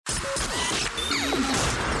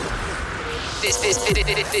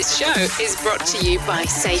This show is brought to you by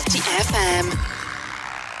Safety FM.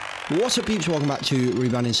 What's up, peeps? Welcome back to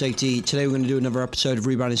Rebounding Safety. Today we're going to do another episode of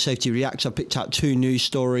Rebounding Safety Reacts. I've picked out two news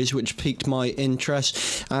stories which piqued my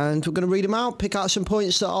interest, and we're going to read them out, pick out some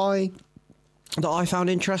points that I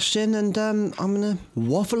found interesting, and I'm going to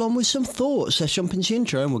waffle on with some thoughts. Let's jump into the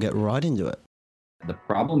intro and we'll get right into it. The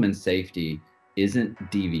problem in safety isn't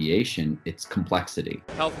deviation, it's complexity.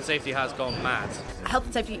 Health and safety has gone mad. Health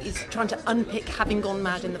and safety is trying to unpick having gone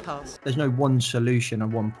mad in the past. There's no one solution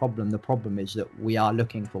and one problem. The problem is that we are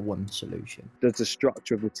looking for one solution. Does the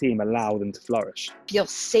structure of the team allow them to flourish? Feel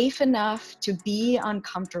safe enough to be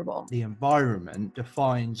uncomfortable. The environment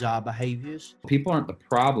defines our behaviours. People aren't the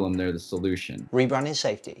problem, they're the solution. Rebranding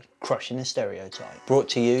Safety, crushing the stereotype. Brought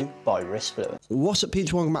to you by Risk Fluent. What's up,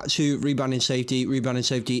 peeps? Welcome back to Rebranding Safety. Rebranding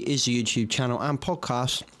Safety is the YouTube channel and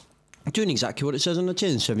podcast doing exactly what it says on the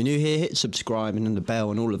tin. So if you're new here, hit subscribe and then the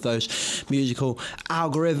bell and all of those musical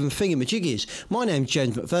algorithm thingamajiggies. My name's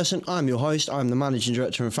James McPherson. I'm your host. I'm the managing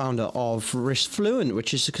director and founder of Risk Fluent,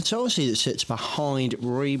 which is the consultancy that sits behind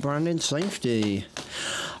Rebranding Safety.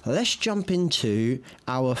 Let's jump into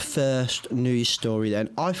our first news story then.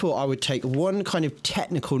 I thought I would take one kind of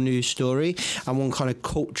technical news story and one kind of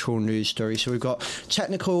cultural news story. So we've got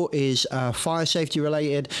technical is fire safety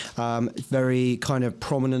related, very kind of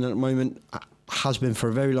prominent at the moment. Has been for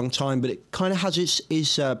a very long time, but it kind of has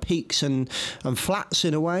its peaks and flats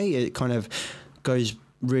in a way. It kind of goes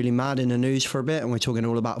really mad in the news for a bit, and we're talking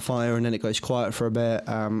all about fire, and then it goes quiet for a bit,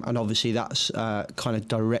 and obviously that's kind of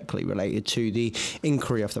directly related to the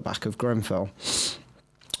inquiry off the back of Grenfell.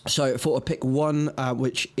 So I thought I'd pick one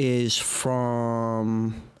which is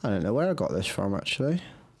from, I don't know where I got this from actually.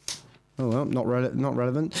 Oh well, not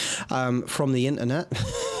relevant. From the internet.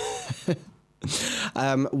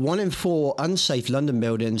 1 in 4 unsafe London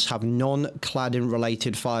buildings have non-cladding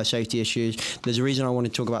related fire safety issues. There's a reason I want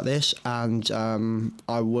to talk about this, and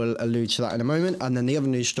I will allude to that in a moment. And then the other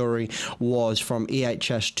news story was from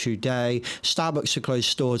EHS Today. Starbucks to close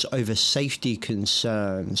stores over safety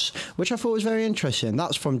concerns, which I thought was very interesting.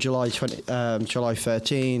 That's from July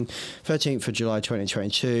 13th of July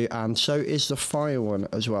 2022, and so is the fire one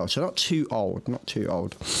as well. So not too old.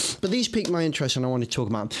 But these piqued my interest, and I want to talk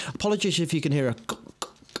about. Apologies if you can hear a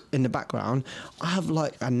in the background. I have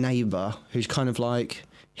like a neighbour who's kind of like,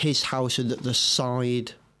 his house is at the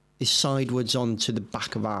side, is sideways onto the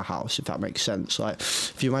back of our house, if that makes sense. Like,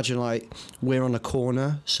 if you imagine, like, we're on a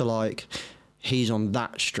corner, so like he's on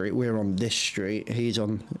that street, we're on this street, he's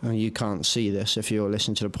on, and you can't see this if you're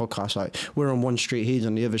listening to the podcast, like we're on one street, he's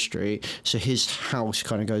on the other street, so his house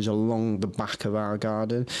kind of goes along the back of our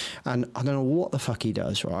garden, and I don't know what the fuck he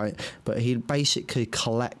does, right, but he basically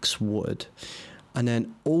collects wood, and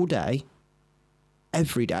then all day,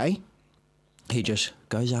 every day, he just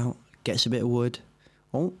goes out, gets a bit of wood.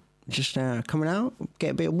 Oh, just coming out,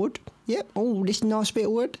 get a bit of wood. Yep, oh, this nice bit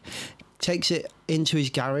of wood. Takes it into his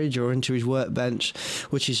garage or into his workbench,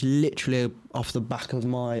 which is literally off the back of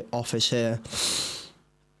my office here.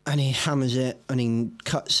 And he hammers it and he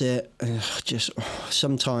cuts it. And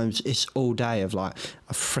sometimes it's all day of like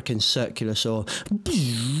a freaking circular saw.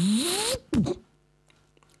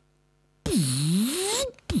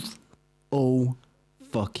 All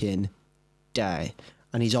fucking day.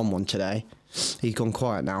 And he's on one today. He's gone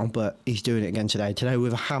quiet now, but he's doing it again today. Today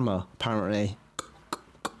with a hammer, apparently.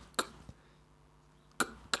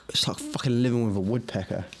 It's like fucking living with a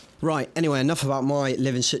woodpecker. Right, anyway, enough about my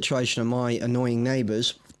living situation and my annoying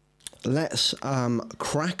neighbours. Let's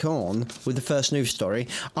crack on with the first news story.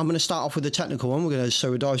 I'm going to start off with the technical one.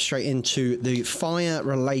 We'll dive straight into the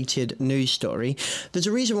fire-related news story. There's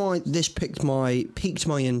a reason why this piqued my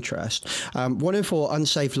interest. 1 in 4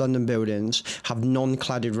 unsafe London buildings have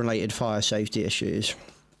non-cladded related fire safety issues.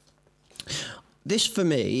 This, for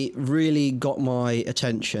me, really got my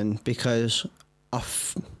attention because I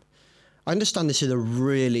understand this is a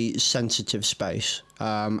really sensitive space,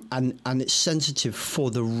 and it's sensitive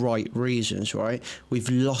for the right reasons, right? We've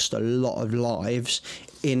lost a lot of lives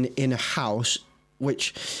in a house,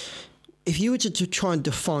 which, if you were to try and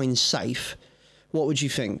define safe, what would you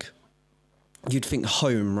think? You'd think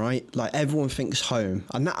home, right? Like, everyone thinks home.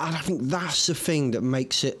 And I think that's the thing that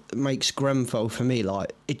makes Grenfell, for me,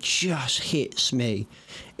 like, it just hits me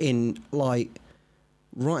in, like,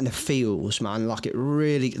 right in the feels, man. Like, it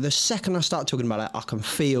really, the second I start talking about it, I can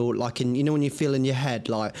feel like, when you feel in your head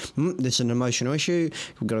like, there's an emotional issue,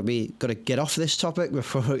 we've got to get off this topic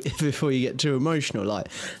before you get too emotional. Like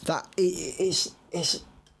that, it's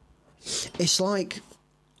like,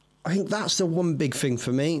 I think that's the one big thing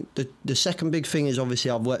for me. The second big thing is,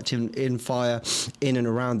 obviously, I've worked in fire in and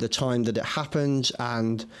around the time that it happens,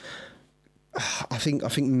 and I think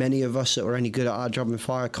many of us that were only good at our job in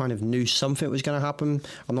fire kind of knew something was going to happen.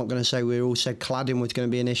 I'm not going to say we all said cladding was going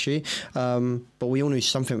to be an issue, but we all knew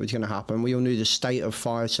something was going to happen. We all knew the state of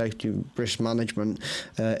fire safety and risk management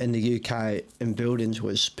in the UK in buildings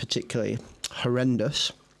was particularly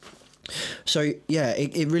horrendous. So yeah,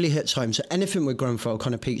 it really hits home. So anything with Grenfell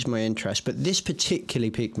kind of piques my interest, but this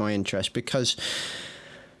particularly piqued my interest because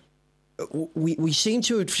we seem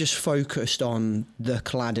to have just focused on the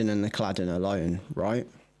cladding and the cladding alone, right?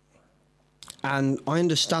 And I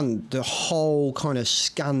understand the whole kind of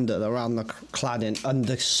scandal around the cladding and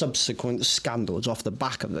the subsequent scandals off the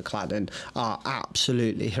back of the cladding are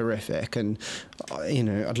absolutely horrific. And, you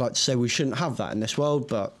know, I'd like to say we shouldn't have that in this world,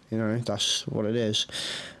 but, you know, that's what it is.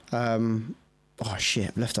 Oh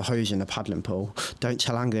shit, left the hose in the paddling pool. Don't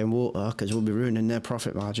tell Anglian Water because we'll be ruining their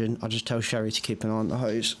profit margin. I'll just tell Sherry to keep an eye on the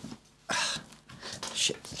hose.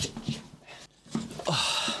 Shit.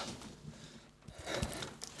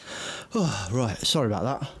 Oh, right. Sorry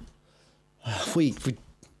about that. We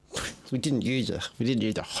didn't use a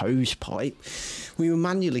hose pipe. We were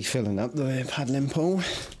manually filling up the paddling pool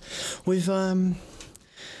with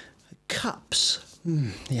cups.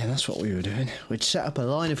 Yeah, that's what we were doing. We'd set up a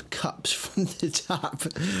line of cups from the tap.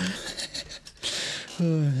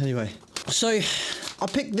 Anyway, so I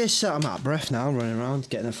picked this. I'm out of breath now. I'm running around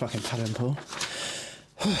getting a fucking paddling pool.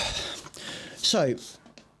 So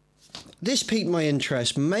this piqued my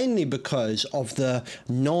interest mainly because of the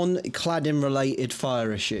non-cladding related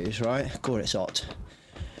fire issues, right? God, it's hot.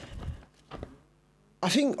 I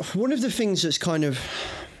think one of the things that's kind of,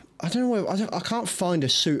 I don't know, I can't find a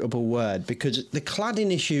suitable word because the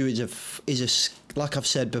cladding issue is a like I've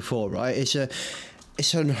said before, right? It's a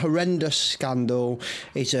horrendous scandal.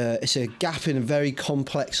 It's a gap in a very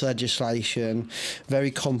complex legislation,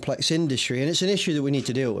 very complex industry, and it's an issue that we need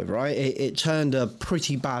to deal with, right? It turned a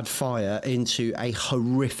pretty bad fire into a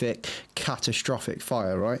horrific, catastrophic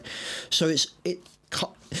fire, right? So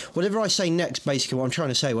whatever I say next, basically what I'm trying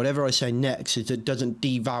to say, whatever I say next is it doesn't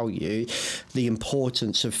devalue the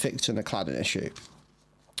importance of fixing the cladding issue.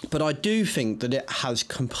 But I do think that it has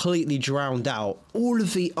completely drowned out all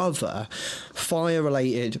of the other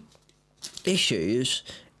fire-related issues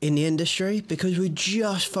in the industry because we're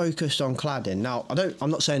just focused on cladding. Now, I'm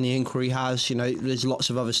not saying the inquiry has, you know, there's lots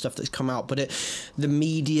of other stuff that's come out, but the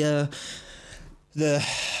media, the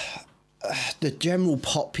general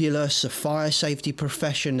populace, the fire safety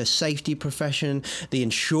profession, the safety profession, the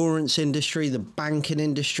insurance industry, the banking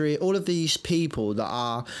industry, all of these people that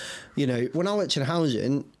are, you know, when I worked in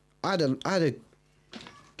housing, I had a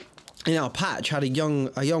in our patch had a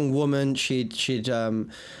young woman. I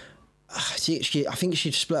think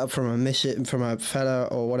she'd split up from a fella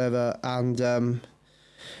or whatever, and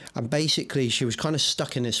basically she was kind of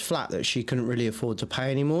stuck in this flat that she couldn't really afford to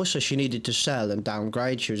pay anymore, so she needed to sell and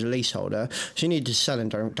downgrade. She was a leaseholder. She needed to sell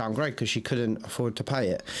and downgrade because she couldn't afford to pay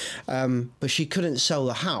it. But she couldn't sell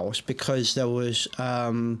the house because there was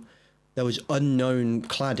unknown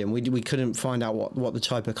cladding. We couldn't find out what the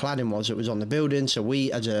type of cladding was that was on the building. So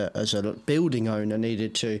we, as a building owner,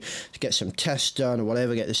 needed to get some tests done or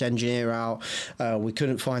whatever, get this engineer out. We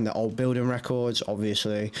couldn't find the old building records,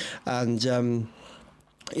 obviously, and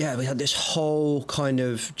yeah, we had this whole kind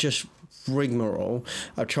of just rigmarole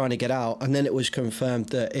of trying to get out, and then it was confirmed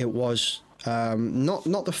that it was not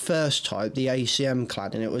the first type, the ACM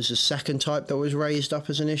cladding. It was the second type that was raised up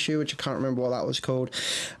as an issue, which I can't remember what that was called,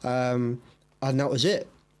 and that was it.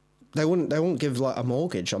 They wouldn't give like a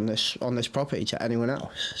mortgage on this property to anyone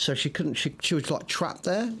else. So she couldn't. She was like trapped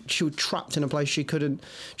there. She was trapped in a place she couldn't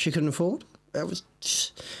afford. It was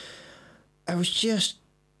just.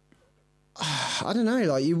 I don't know,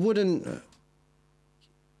 like you wouldn't.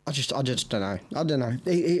 I just don't know. I don't know.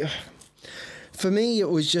 For me, it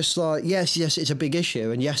was just like, yes, it's a big issue,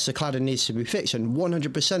 and yes, the cladding needs to be fixed, and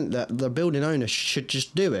 100% that the building owner should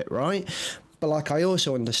just do it, right? But like, I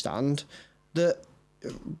also understand that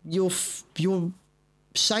you're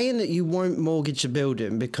saying that you won't mortgage the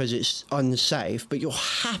building because it's unsafe, but you're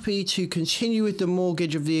happy to continue with the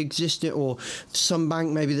mortgage of the existing, or some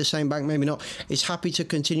bank, maybe the same bank, maybe not, is happy to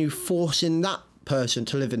continue forcing that person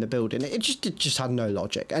to live in the building. It just had no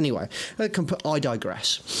logic. Anyway, I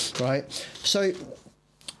digress, right? So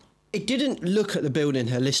it didn't look at the building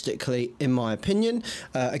holistically, in my opinion.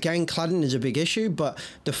 Again, cladding is a big issue, but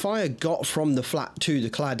the fire got from the flat to the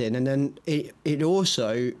cladding, and then it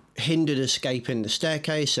also hindered escape in the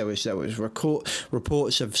staircase. There was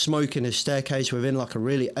reports of smoke in the staircase within like a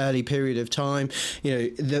really early period of time. You know,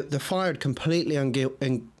 the fire had completely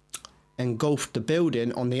engulfed the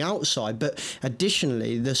building on the outside, but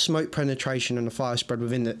additionally the smoke penetration and the fire spread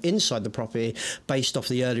within the inside the property, based off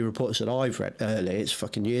the early reports that I've read early, it's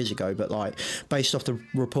fucking years ago, but like based off the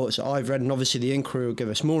reports that I've read, and obviously the inquiry will give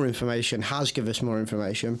us more information, has given us more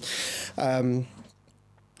information,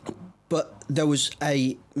 but there was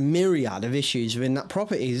a myriad of issues within that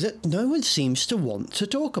property that no one seems to want to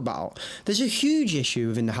talk about. There's a huge issue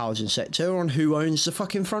within the housing sector on who owns the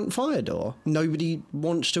fucking front fire door. Nobody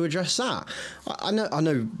wants to address that. I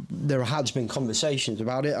know there has been conversations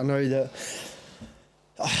about it. I know that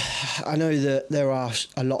there are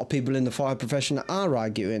a lot of people in the fire profession that are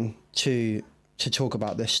arguing to talk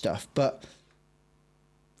about this stuff, but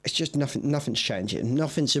it's just nothing's changing,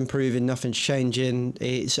 nothing's improving, nothing's changing.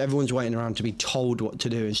 It's everyone's waiting around to be told what to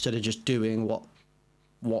do instead of just doing what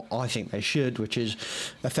I think they should, which is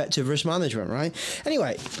effective risk management, right?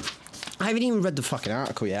 Anyway, I haven't even read the fucking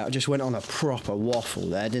article yet. I just went on a proper waffle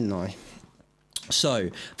there, didn't I? So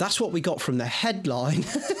that's what we got from the headline.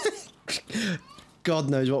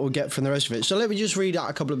 God knows what we'll get from the rest of it. So let me just read out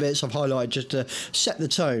a couple of bits I've highlighted just to set the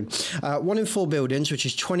tone. 1 in 4 buildings, which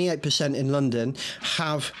is 28% in London,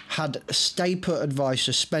 have had stay put advice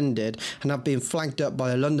suspended and have been flagged up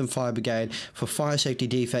by the London Fire Brigade for fire safety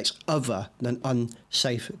defects other than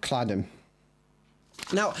unsafe cladding.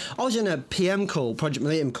 Now, I was in a PM call, Project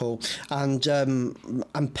Millennium call, and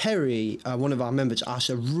Perry, one of our members,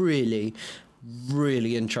 asked a really,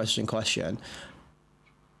 really interesting question.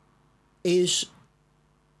 Is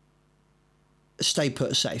stay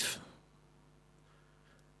put safe?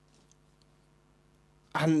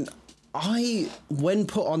 And when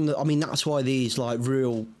put on that's why these like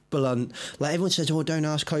real blunt, like everyone says, oh, don't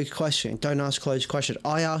ask closed questions, don't ask closed questions.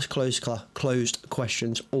 I ask closed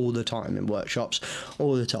questions all the time in workshops,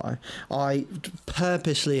 all the time. I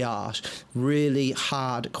purposely ask really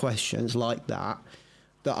hard questions like that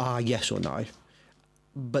are yes or no.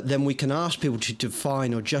 But then we can ask people to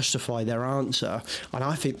define or justify their answer. And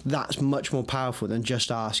I think that's much more powerful than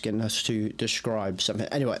just asking us to describe something.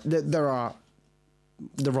 Anyway, there are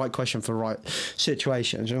the right question for right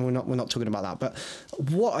situations, and we're not talking about that. But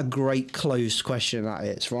what a great closed question that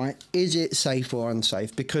is, right? Is it safe or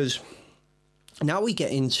unsafe? Because now we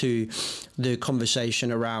get into the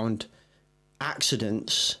conversation around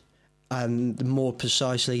accidents, and more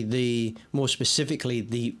specifically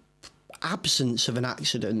the absence of an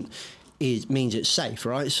accident means it's safe,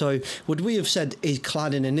 right? So would we have said, is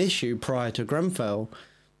cladding an issue prior to Grenfell?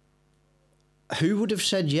 Who would have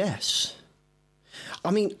said yes?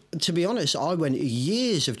 I mean, to be honest, I went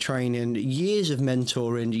years of training, years of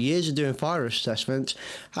mentoring, years of doing fire assessments,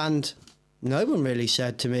 and no one really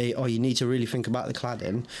said to me, oh, you need to really think about the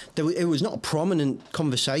cladding. It was not a prominent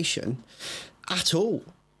conversation at all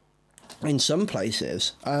in some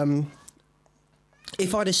places.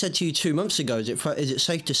 If I'd have said to you 2 months ago, is it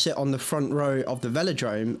safe to sit on the front row of the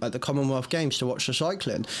velodrome at the Commonwealth Games to watch the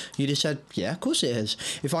cycling? You'd have said, yeah, of course it is.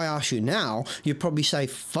 If I ask you now, you'd probably say,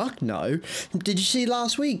 fuck no. Did you see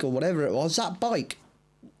last week or whatever it was, that bike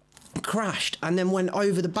crashed and then went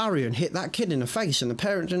over the barrier and hit that kid in the face and the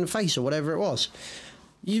parent in the face or whatever it was?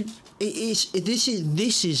 This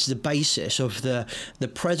is the basis of the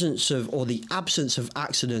presence of, or the absence of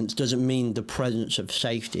accidents doesn't mean the presence of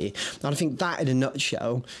safety. And I think that in a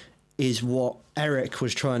nutshell is what Eric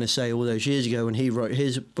was trying to say all those years ago when he wrote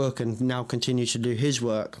his book and now continues to do his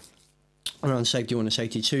work around safety 1 and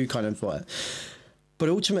safety 2 kind of work. But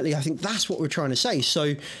ultimately, I think that's what we're trying to say.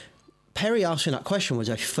 So Perry asking that question was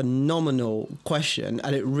a phenomenal question,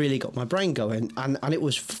 and it really got my brain going. And it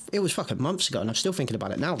was fucking months ago, and I'm still thinking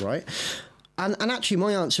about it now, right? And actually,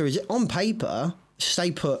 my answer is, on paper,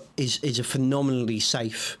 stay put is a phenomenally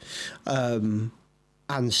safe and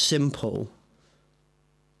simple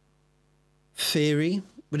theory.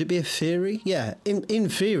 Would it be a theory? Yeah, in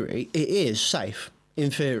theory, it is safe.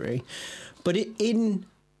 In theory, but in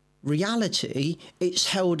reality, it's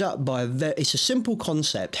held up by it's a simple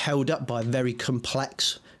concept held up by a very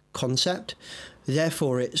complex concept.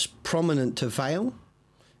 Therefore, it's prominent to fail,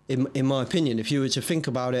 in my opinion. If you were to think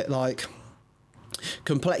about it, like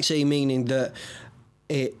complexity, meaning that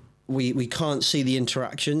we can't see the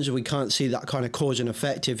interactions, we can't see that kind of cause and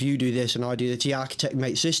effect. If you do this and I do this, the architect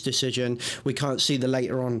makes this decision, we can't see the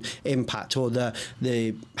later on impact, or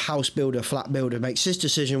the house builder, flat builder makes this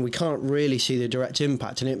decision, we can't really see the direct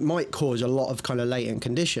impact, and it might cause a lot of kind of latent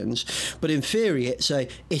conditions. But in theory, it's a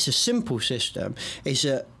simple system. It's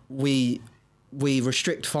that we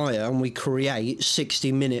restrict fire and we create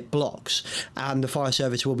 60-minute blocks, and the fire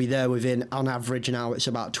service will be there within, on average now it's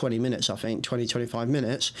about 20 minutes, I think, 25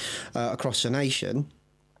 minutes across the nation.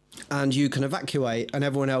 and you can evacuate and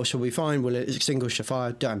everyone else will be fine, will extinguish the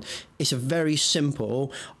fire, done. It's a very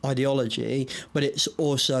simple ideology, but it's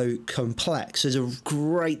also complex. There's a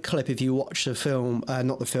great clip if you watch the film,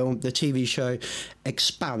 the TV show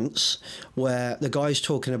Expanse, where the guy's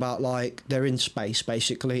talking about, like, they're in space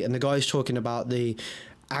basically, and the guy's talking about the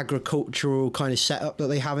agricultural kind of setup that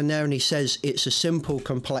they have in there, and he says it's a simple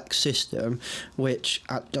complex system, which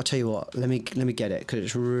I'll tell you what, let me get it because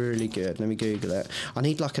it's really good. Let me Google it. I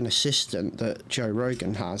need like an assistant that Joe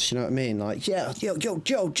Rogan has, you know what I mean? Like, yeah, yo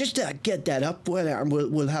Joe, just get that up and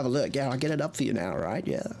we'll have a look. Yeah, I'll get it up for you now, right?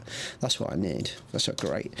 Yeah, that's what I need. That's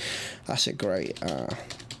a great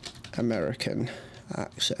American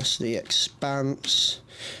access. The Expanse,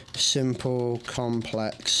 simple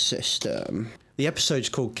complex system. The episode's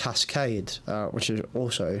called Cascade, which is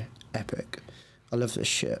also epic. I love this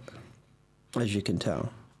shit, as you can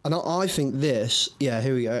tell. And I think this, yeah,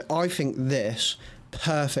 here we go. I think this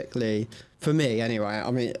perfectly, for me anyway, I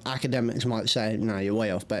mean, academics might say, no, you're way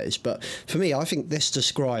off base, but for me, I think this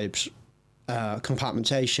describes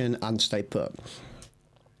compartmentation and stay put.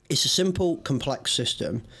 It's a simple, complex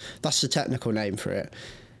system. That's the technical name for it.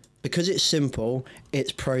 Because it's simple,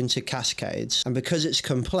 it's prone to cascades. And because it's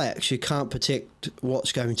complex, you can't predict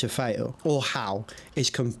what's going to fail or how.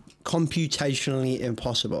 It's computationally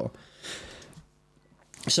impossible.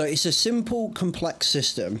 So it's a simple, complex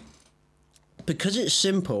system. Because it's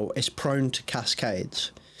simple, it's prone to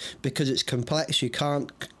cascades. Because it's complex, you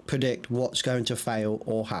can't predict what's going to fail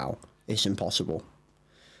or how. It's impossible.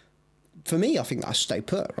 For me, I think that's stay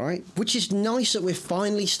put, right? Which is nice that we're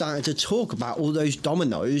finally starting to talk about all those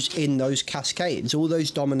dominoes in those cascades, all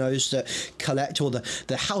those dominoes that collect, or the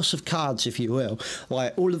house of cards, if you will,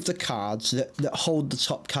 like all of the cards that hold the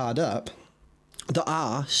top card up, that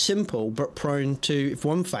are simple but prone to, if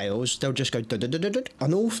one fails, they'll just go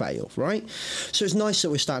and all fail, right? So it's nice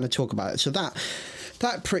that we're starting to talk about it. So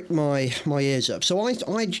that pricked my ears up. So I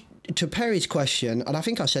to Perry's question, and I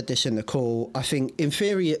think I said this in the call, I think in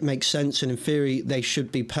theory it makes sense, and in theory they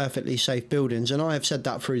should be perfectly safe buildings, and I have said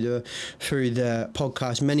that through the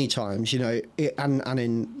podcast many times, you know, and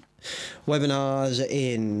in webinars,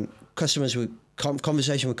 in customers with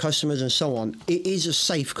conversation with customers and so on. It is a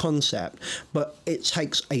safe concept, but it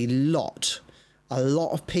takes a lot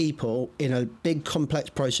of people in a big complex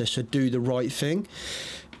process to do the right thing,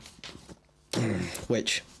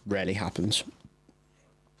 which rarely happens.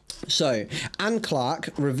 So, Anne Clark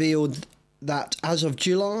revealed that as of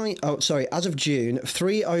June,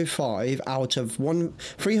 305 out of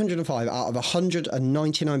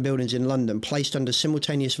 199 buildings in London placed under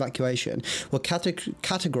simultaneous evacuation were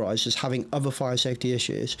categorised as having other fire safety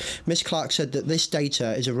issues. Ms Clark said that this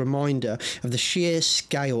data is a reminder of the sheer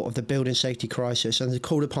scale of the building safety crisis, and has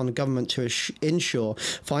called upon the government to ensure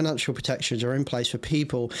financial protections are in place for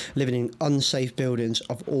people living in unsafe buildings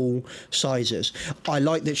of all sizes. I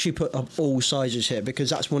like that she put up all sizes here, because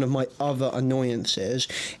that's one of my other annoyances,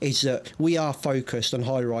 is that we are focused on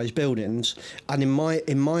high-rise buildings, and in my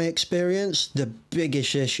experience, the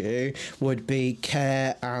biggest issue would be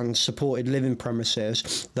care and supported living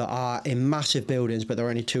premises that are in massive buildings, but they're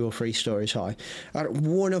only 2 or 3 stories high.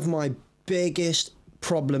 One of my biggest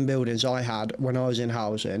problem buildings I had when I was in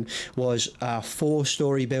housing was a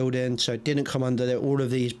 4-story building, so it didn't come under all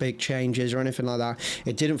of these big changes or anything like that.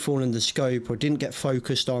 It didn't fall under scope or didn't get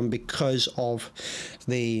focused on because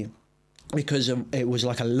it was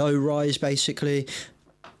like a low rise, basically.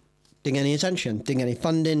 Didn't get any attention, didn't get any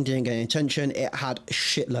funding, didn't get any attention. It had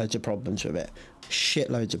shitloads of problems with it.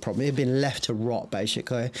 Shitloads of problems. It had been left to rot,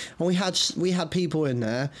 basically. And we had people in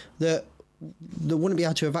there that wouldn't be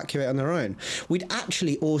able to evacuate on their own. We'd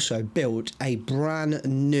actually also built a brand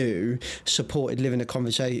new supported living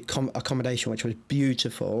accommodation, which was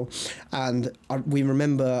beautiful. And we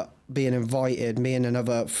remember being invited, me and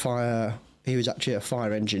another he was actually a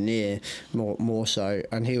fire engineer, more so,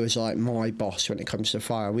 and he was like my boss when it comes to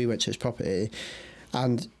fire. We went to his property,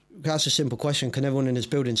 and that's a simple question: can everyone in this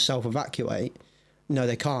building self-evacuate? No,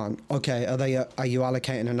 they can't. Okay, are you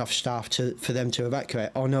allocating enough staff for them to evacuate?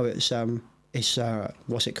 Oh no, it's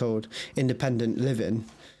what's it called? Independent living,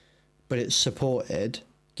 but it's supported.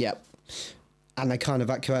 Yep. And they can't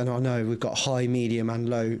evacuate. Oh no, we've got high, medium and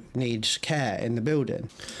low needs care in the building.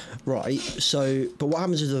 Right, so, but what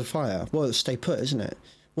happens to the fire? Well, it's stay put, isn't it?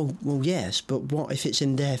 Well, yes, but what if it's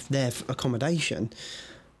in their accommodation?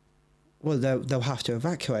 Well, they'll have to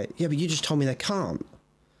evacuate. Yeah, but you just told me they can't.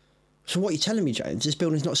 So what are you telling me, James? This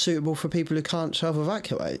building's not suitable for people who can't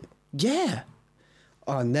self-evacuate? Yeah.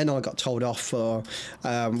 And then I got told off for,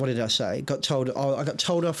 what did I say? I got told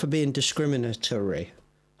off for being discriminatory.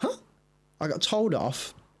 Huh? I got told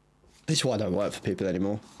off This is why I don't work for people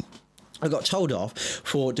anymore. I got told off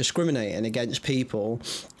for discriminating against people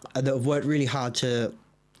that have worked really hard to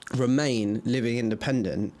remain living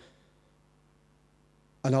independent,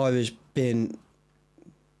 and I was being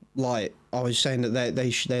like, I was saying that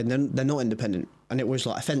they're not independent, and it was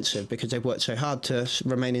like offensive because they've worked so hard to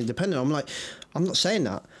remain independent. I'm like, I'm not saying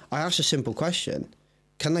that. I asked a simple question.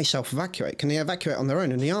 Can they self-evacuate? Can they evacuate on their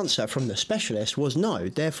own? And the answer from the specialist was no.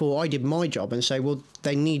 Therefore, I did my job and say, well,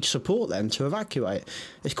 they need support then to evacuate.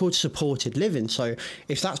 It's called supported living. So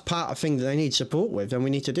if that's part of thing that they need support with, then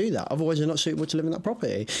we need to do that. Otherwise, they're not suitable to live in that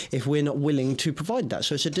property if we're not willing to provide that.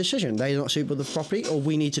 So it's a decision. They're not suitable to the property, or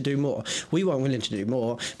we need to do more. We weren't willing to do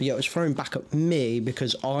more, but yet it was thrown back at me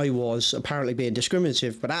because I was apparently being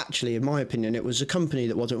discriminative. But actually, in my opinion, it was a company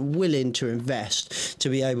that wasn't willing to invest to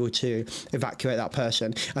be able to evacuate that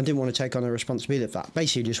person and didn't want to take on the responsibility of that.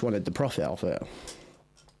 Basically, just wanted the profit off it.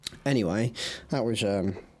 Anyway, that was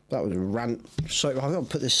a rant. So I've got to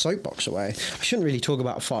put this soapbox away. I shouldn't really talk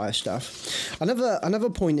about fire stuff. Another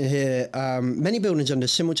point here, many buildings under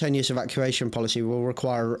simultaneous evacuation policy will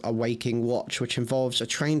require a waking watch, which involves a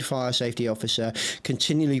trained fire safety officer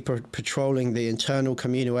continually patrolling the internal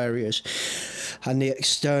communal areas and the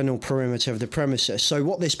external perimeter of the premises. So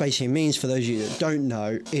what this basically means, for those of you that don't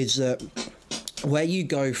know, is that where you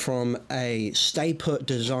go from a stay-put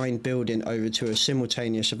design building over to a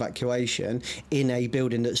simultaneous evacuation in a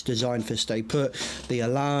building that's designed for stay-put, the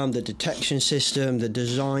alarm, the detection system, the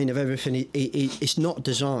design of everything, it's not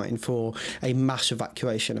designed for a mass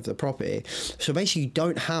evacuation of the property. So basically, you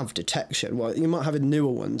don't have detection. Well, you might have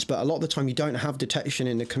newer ones, but a lot of the time you don't have detection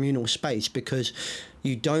in the communal space because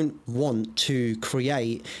you don't want to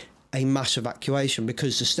create a mass evacuation,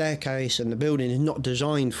 because the staircase and the building is not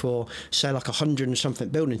designed for, say, like 100 and something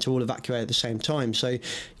building to all evacuate at the same time. So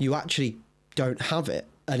you actually don't have it.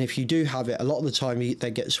 And if you do have it, a lot of the time they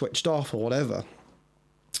get switched off or whatever.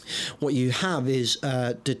 What you have is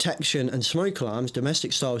detection and smoke alarms,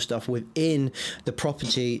 domestic style stuff within the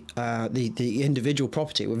property, the individual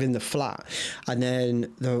property within the flat. And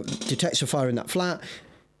then the detects a fire in that flat.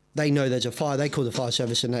 They know there's a fire. They call the fire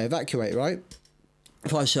service and they evacuate, right?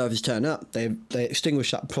 Fire service turn up, they extinguish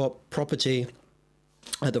that property,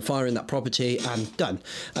 the fire in that property, and done.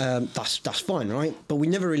 That's fine, right? But we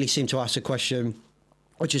never really seem to ask the question,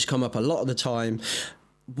 which has come up a lot of the time: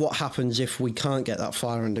 what happens if we can't get that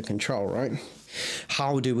fire under control, right?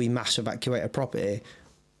 How do we mass evacuate a property?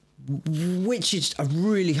 Which is a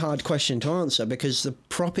really hard question to answer because the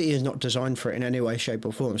property is not designed for it in any way, shape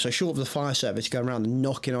or form. So short of the fire service going around and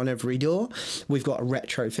knocking on every door, we've got to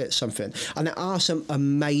retrofit something. And there are some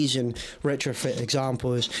amazing retrofit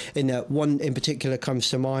examples. One in particular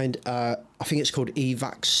comes to mind. I think it's called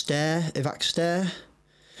Evac Stair.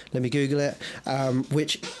 Let me Google it.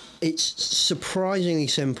 Which it's surprisingly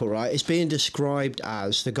simple, right? It's being described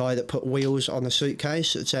as the guy that put wheels on the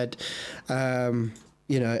suitcase that said,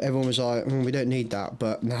 everyone was like, we don't need that,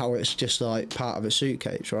 but now it's just like part of a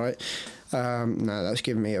suitcase, right? No, that's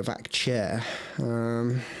giving me a vac chair.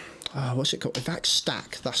 What's it called? Evac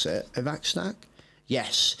Stack, that's it. Evac Stack?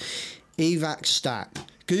 Yes. Evac Stack.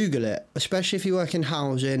 Google it, especially if you work in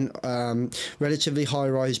housing, relatively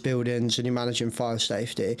high-rise buildings and you're managing fire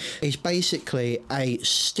safety. It's basically a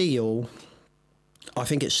steel... I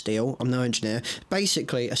think it's steel, I'm no engineer,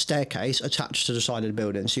 basically a staircase attached to the side of the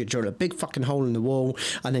building. So you drill a big fucking hole in the wall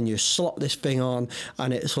and then you slot this thing on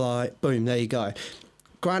and it's like, boom, there you go.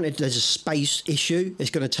 Granted, there's a space issue. It's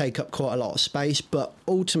going to take up quite a lot of space, but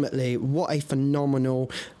ultimately, what a phenomenally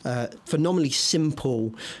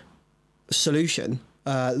simple solution.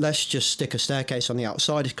 Let's just stick a staircase on the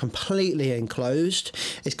outside. It's completely enclosed.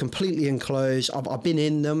 I've been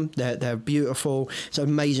in them. They're beautiful. It's an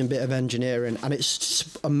amazing bit of engineering, and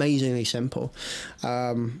it's amazingly simple.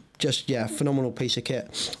 Phenomenal piece of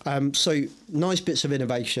kit. So nice bits of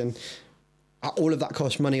innovation. All of that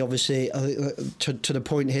costs money, obviously. To the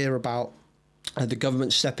point here about the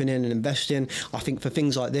government stepping in and investing. I think for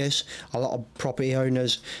things like this, a lot of property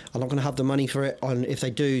owners are not going to have the money for it. And if they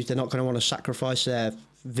do, they're not going to want to sacrifice their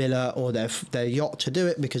villa or their yacht to do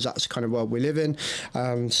it, because that's the kind of world we live in.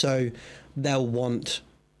 So they'll want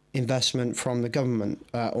investment from the government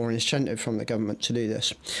or an incentive from the government to do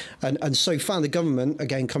this. And so far the government,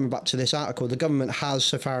 again coming back to this article, the government has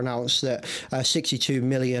so far announced that 62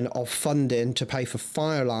 million of funding to pay for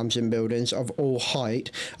fire alarms in buildings of all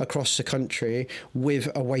height across the country with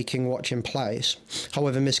a waking watch in place.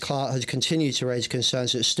 However, Ms Clark has continued to raise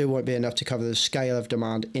concerns that it still won't be enough to cover the scale of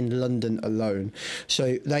demand in London alone.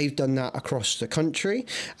 So they've done that across the country,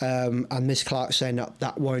 and Ms Clark saying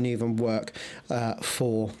that won't even work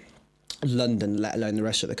for London, let alone the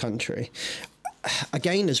rest of the country.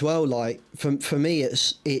 again, as well, like for me,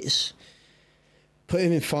 it's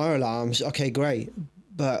putting in fire alarms. Okay, great,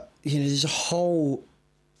 but there's a whole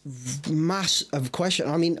mass of question.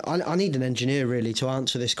 I mean, I need an engineer really to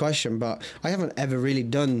answer this question, but I haven't ever really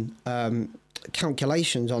done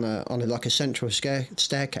calculations on a like a central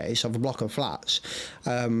staircase of a block of flats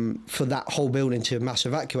for that whole building to mass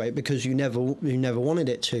evacuate, because you never wanted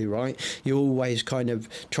it to, right? You always kind of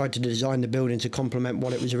tried to design the building to complement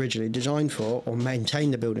what it was originally designed for, or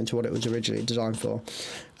maintain the building to what it was originally designed for.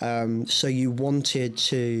 So you wanted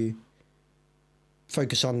to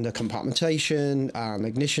focus on the compartmentation and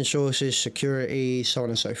ignition sources, security, so on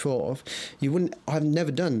and so forth. I've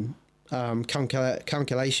never done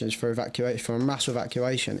calculations for a mass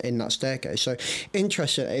evacuation in that staircase. So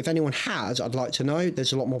interested, if anyone has, I'd like to know.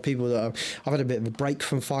 There's a lot more people that I've had a bit of a break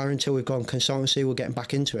from fire until we've gone consultancy. We're getting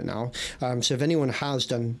back into it now. So if anyone has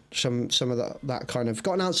done some of that kind of,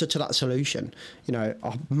 got an answer to that solution, a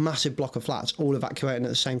massive block of flats all evacuating at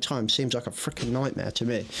the same time seems like a freaking nightmare to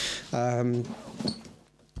me.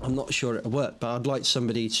 I'm not sure it'll work, but I'd like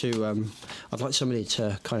somebody to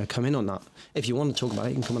kind of come in on that. If you want to talk about it,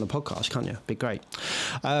 you can come on the podcast, can't you? Be great.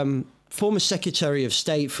 Former Secretary of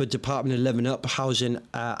State for Department of Living Up, Housing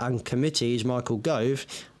and Committees, Michael Gove,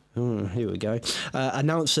 here we go,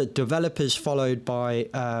 announced that developers followed by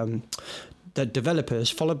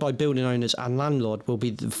building owners and landlord will be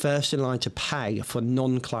the first in line to pay for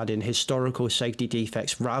non-cladding historical safety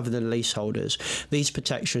defects rather than leaseholders. These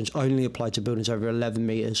protections only apply to buildings over 11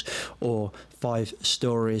 metres or 5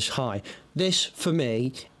 stories high. This, for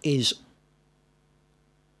me, this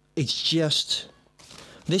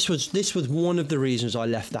was one of the reasons I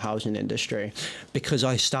left the housing industry, because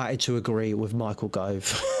I started to agree with Michael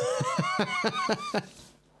Gove.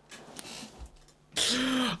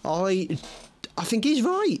 I think he's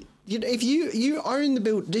right. If you are in the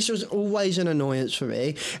build, this was always an annoyance for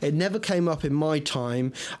me. It never came up in my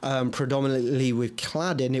time predominantly with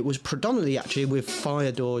cladding. It was predominantly actually with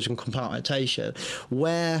fire doors and compartmentation,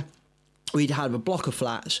 where we'd have a block of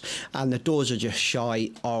flats and the doors are just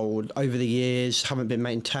shite, old, over the years, haven't been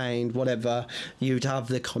maintained, whatever. You'd have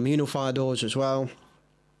the communal fire doors as well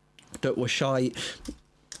that were shite.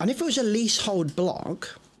 And if it was a leasehold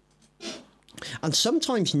block, and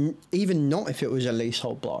sometimes even not if it was a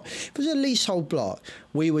leasehold block, if it was a leasehold block,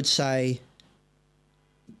 we would say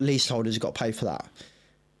leaseholders got paid for that.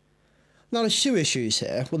 Now, there's two issues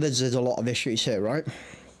here. Well, there's a lot of issues here, right?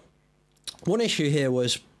 One issue here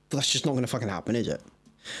was, that's just not going to fucking happen, is it?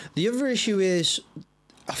 The other issue is,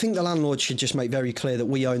 I think the landlord should just make very clear that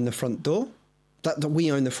we own the front door. That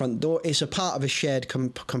we own the front door. It's a part of a shared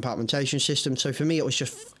compartmentation system. So for me, it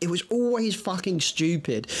was always fucking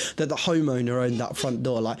stupid that the homeowner owned that front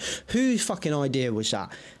door. Like, whose fucking idea was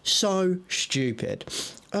that? So stupid.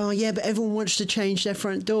 Oh, yeah, but everyone wants to change their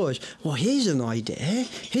front doors. Well, here's an idea.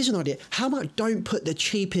 How about don't put the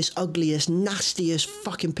cheapest, ugliest, nastiest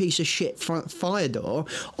fucking piece of shit front fire door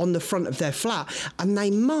on the front of their flat, and they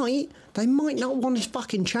might not want to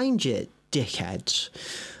fucking change it, dickheads.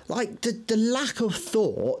 Like, the lack of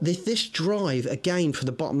thought, this drive, again, for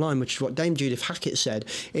the bottom line, which is what Dame Judith Hackett said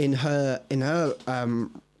in her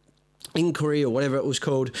inquiry, or whatever it was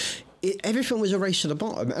called. Everything was a race to the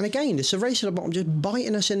bottom. And again, it's a race to the bottom, just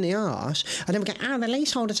biting us in the arse. And then we go, the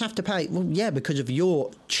leaseholders have to pay. Well, yeah, because of your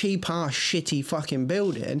cheap-ass, shitty fucking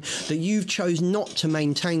building that you've chose not to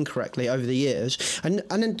maintain correctly over the years. And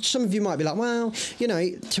then some of you might be like, well,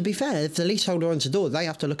 to be fair, if the leaseholder owns the door, they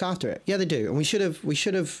have to look after it. Yeah, they do. And we should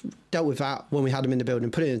have dealt with that when we had them in the building,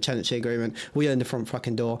 put it in a tenancy agreement. We own the front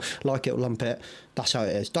fucking door. Like it or lump it. That's how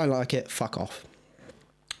it is. Don't like it, fuck off.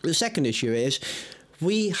 The second issue is,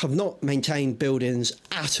 we have not maintained buildings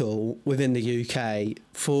at all within the UK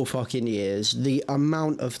for fucking years. The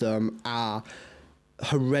amount of them are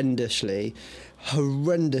horrendously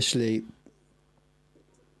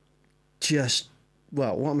just,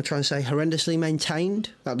 well, what am I trying to say? Horrendously maintained?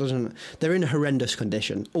 They're in a horrendous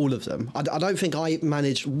condition, all of them. I don't think I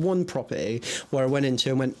managed one property where I went into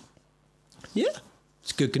and went, yeah,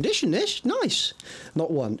 it's good condition, this, nice. Not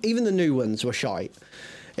one. Even the new ones were shite.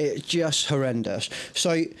 It's just horrendous.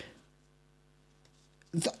 So,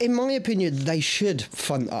 in my opinion, they should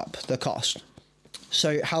fund up the cost.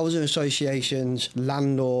 So, housing associations,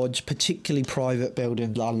 landlords, particularly private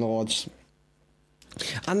building landlords,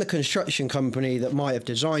 and the construction company that might have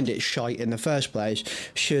designed it shite in the first place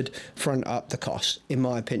should front up the cost, in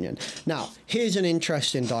my opinion. Now, here's an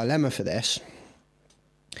interesting dilemma for this.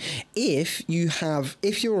 If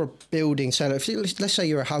you're a building seller, let's say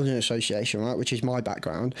you're a housing association, right, which is my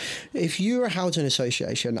background. If you're a housing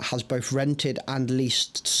association that has both rented and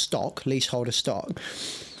leased stock, leaseholder stock,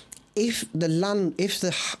 if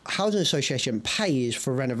the housing association pays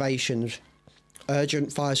for renovations,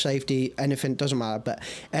 urgent fire safety, anything, doesn't matter, but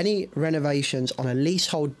any renovations on a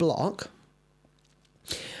leasehold block,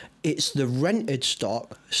 it's the rented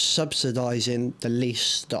stock subsidising the lease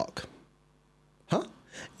stock. Huh?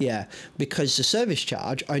 Yeah, because the service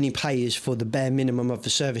charge only pays for the bare minimum of the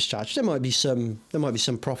service charge. There might be some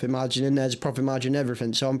profit margin in there. There's a profit margin in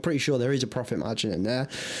everything, so I'm pretty sure there is a profit margin in there,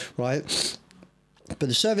 right? But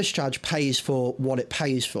the service charge pays for what it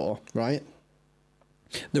pays for, right?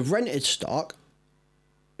 The rented stock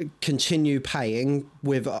continue paying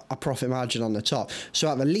with a profit margin on the top. So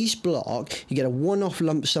at the lease block, you get a one-off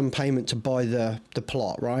lump sum payment to buy the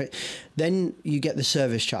plot, right? Then you get the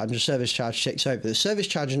service charge, and the service charge takes over. The service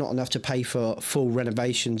charge is not enough to pay for full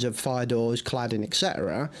renovations of fire doors, cladding,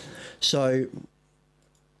 etc. So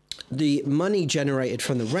the money generated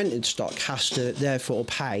from the rented stock has to therefore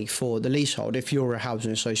pay for the leasehold if you're a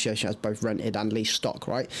housing association that has both rented and leased stock,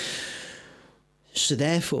 right? So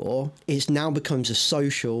therefore, it now becomes a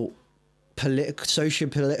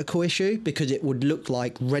socio-political issue, because it would look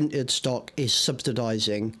like rented stock is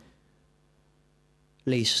subsidising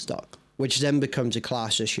lease stock, which then becomes a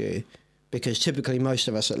class issue, because typically most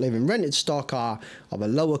of us that live in rented stock are of a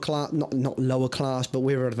lower class, not lower class, but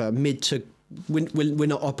we're of a mid to... We're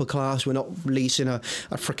not upper class, we're not leasing a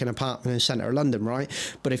freaking apartment in the centre of London, right?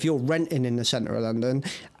 But if you're renting in the centre of London,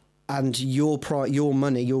 and your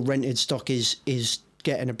money, your rented stock is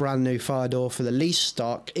getting a brand new fire door for the lease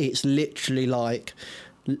stock, it's literally like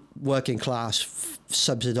working class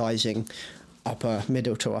subsidising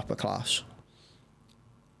middle to upper class.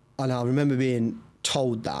 And I remember being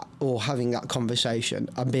told that, or having that conversation,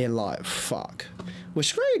 and being like, fuck, we're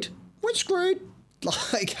screwed.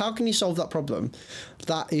 Like, how can you solve that problem?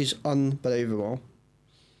 That is unbelievable.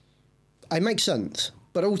 It makes sense.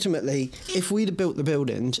 But ultimately, if we'd have built the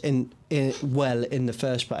buildings in the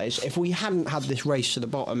first place, if we hadn't had this race to the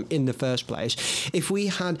bottom in the first place, if we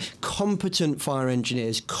had competent fire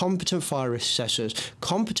engineers, competent fire assessors,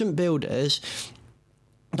 competent builders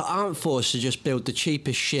that aren't forced to just build the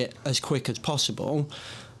cheapest shit as quick as possible,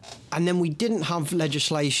 and then we didn't have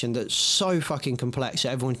legislation that's so fucking complex that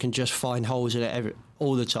everyone can just find holes in it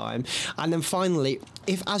all the time. And then finally,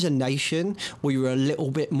 if as a nation we were a little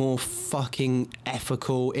bit more fucking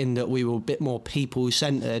ethical, in that we were a bit more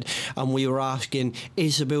people-centered, and we were asking,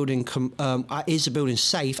 is the building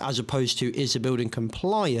safe, as opposed to is the building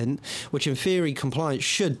compliant, which in theory compliance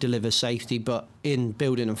should deliver safety, but in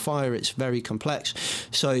building and fire it's very complex.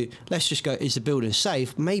 So let's just go, is the building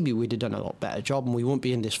safe? Maybe we'd have done a lot better job, and we wouldn't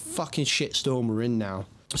be in this fucking shitstorm we're in now.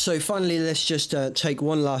 So finally, let's just take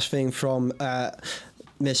one last thing from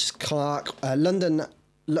Miss Clark.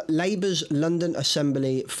 Labour's London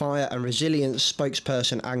Assembly Fire and Resilience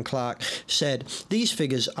spokesperson Anne Clark said, "These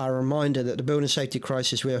figures are a reminder that the building safety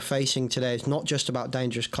crisis we are facing today is not just about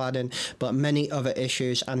dangerous cladding, but many other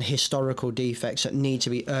issues and historical defects that need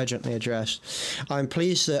to be urgently addressed. I'm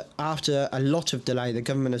pleased that after a lot of delay, the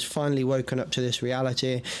government has finally woken up to this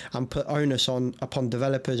reality and put onus upon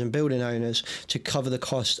developers and building owners to cover the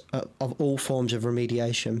cost of all forms of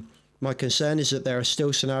remediation. My concern is that there are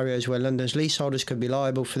still scenarios where London's leaseholders could be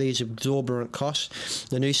liable for these exorbitant costs.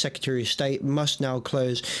 The new Secretary of State must now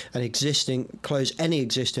close any existing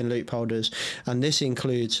loopholes, and this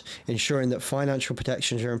includes ensuring that financial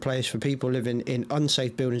protections are in place for people living in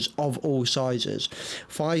unsafe buildings of all sizes.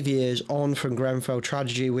 5 years on from Grenfell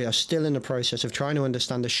tragedy, we are still in the process of trying to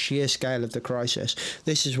understand the sheer scale of the crisis.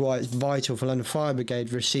 This is why it's vital for London Fire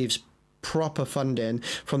Brigade receives proper funding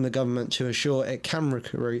from the government to ensure it can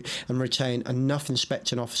recruit and retain enough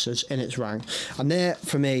inspecting officers in its rank." And there,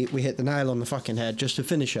 for me, we hit the nail on the fucking head. Just to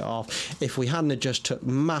finish it off, if we hadn't just took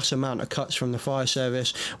mass amount of cuts from the fire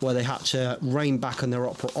service, where they had to rein back on their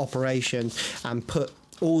operation and put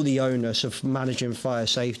all the onus of managing fire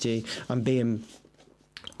safety and being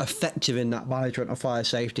effective in that management of fire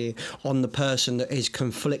safety on the person that is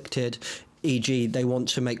conflicted, e.g. they want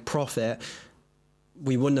to make profit,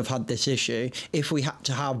 we wouldn't have had this issue. If we had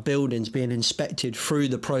to have buildings being inspected through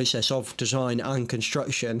the process of design and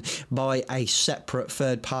construction by a separate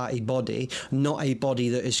third-party body, not a body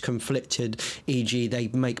that is conflicted, e.g. they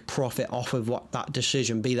make profit off of what that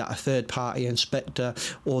decision, be that a third-party inspector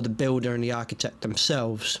or the builder and the architect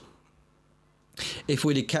themselves. If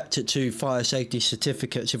we'd have kept it to fire safety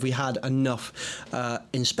certificates, if we had enough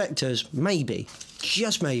inspectors, maybe,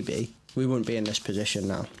 just maybe, we wouldn't be in this position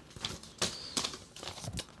now.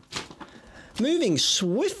 Moving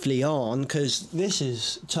swiftly on, because this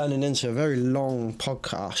is turning into a very long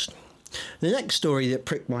podcast. The next story that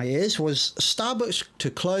pricked my ears was Starbucks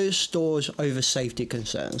to close stores over safety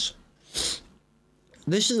concerns.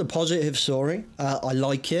 This is a positive story. I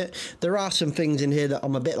like it. There are some things in here that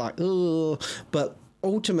I'm a bit like, oh, but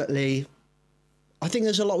ultimately, I think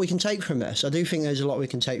there's a lot we can take from this. I do think there's a lot we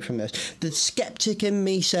can take from this. The skeptic in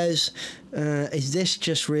me says, is this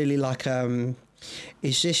just really like,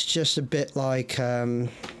 is this just a bit like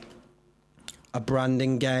a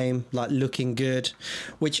branding game, like looking good,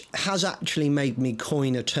 which has actually made me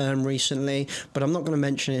coin a term recently, but I'm not going to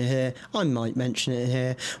mention it here. I might mention it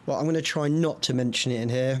here. Well, I'm going to try not to mention it in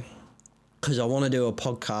here because I want to do a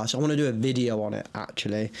podcast. I want to do a video on it,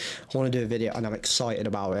 actually. I want to do a video, and I'm excited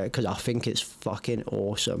about it because I think it's fucking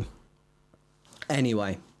awesome.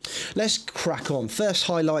 Anyway, let's crack on. First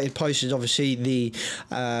highlighted post is obviously the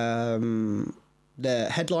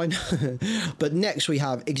headline. But next we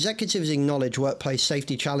have executives acknowledge workplace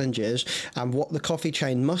safety challenges and what the coffee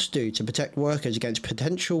chain must do to protect workers against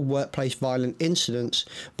potential workplace violence incidents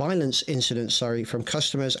from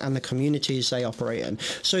customers and the communities they operate in.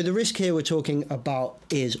 So the risk here we're talking about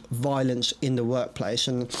is violence in the workplace,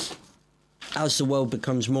 and as the world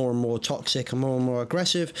becomes more and more toxic and more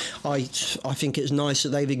aggressive, I think it's nice that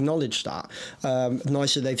they've acknowledged that.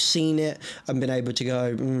 Nice that they've seen it and been able to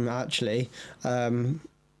go, actually,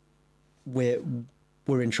 we're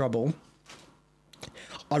in trouble.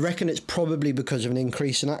 I reckon it's probably because of an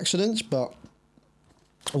increase in accidents, but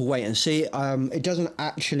we'll wait and see. It doesn't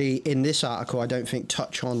actually, in this article, I don't think,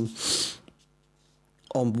 touch on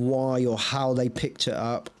why or how they picked it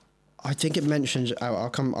up. I think it mentions, I'll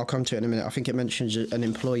come to it in a minute. I think it mentions an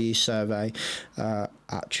employee survey,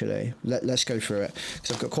 actually. Let's go through it,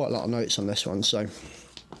 because I've got quite a lot of notes on this one. So,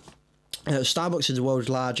 Starbucks is the world's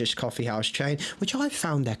largest coffee house chain, which I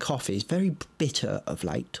found their coffee is very bitter of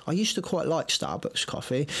late. I used to quite like Starbucks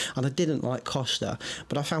coffee, and I didn't like Costa,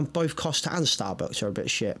 but I found both Costa and Starbucks are a bit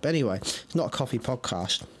shit. But anyway, it's not a coffee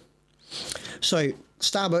podcast. So,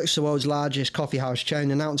 Starbucks, the world's largest coffee house chain,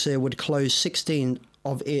 announced it would close 16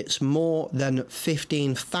 of its more than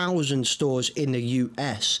 15,000 stores in the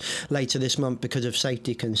US later this month because of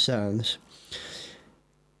safety concerns.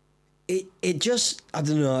 It just, I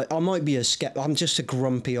don't know, I might be I'm just a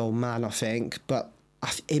grumpy old man, I think, but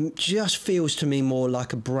it just feels to me more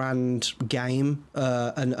like a brand game,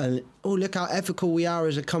 and oh, look how ethical we are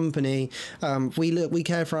as a company. We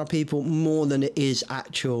care for our people more than it is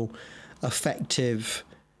actual effective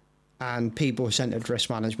and people-centered risk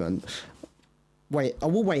management.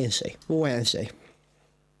 We'll wait and see.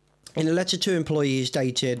 In a letter to employees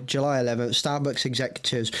dated July 11th, Starbucks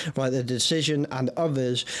executives write the decision and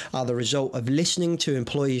others are the result of listening to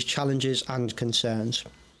employees' challenges and concerns.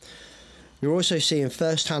 You're also seeing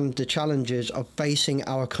firsthand the challenges of facing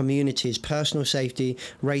our community's personal safety,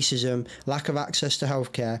 racism, lack of access to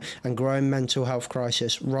healthcare, and growing mental health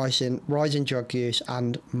crisis, rising drug use,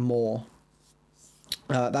 and more.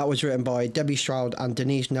 That was written by Debbie Stroud and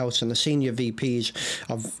Denise Nelson, the senior VPs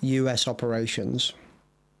of US operations.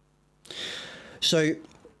 So,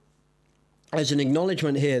 there's an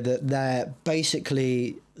acknowledgement here that they're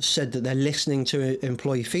basically said that they're listening to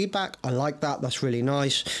employee feedback. I like that. That's really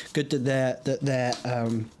nice. Good that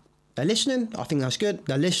they're listening. I think that's good.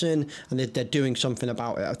 They're listening and they're doing something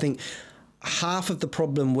about it. I think half of the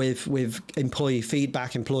problem with employee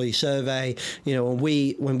feedback, employee survey, when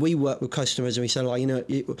we work with customers and we say, like,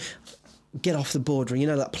 get off the boardroom,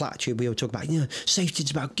 that platitude we all talk about, safety is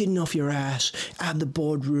about getting off your ass, out of the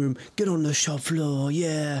boardroom, get on the shop floor,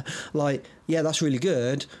 that's really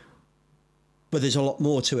good, but there's a lot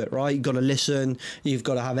more to it, right? You've got to listen, you've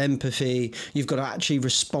got to have empathy, you've got to actually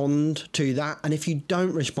respond to that, and if you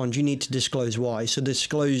don't respond, you need to disclose why. So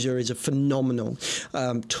disclosure is a phenomenal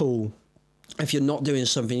tool. If you're not doing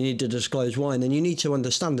something, you need to disclose why, and then you need to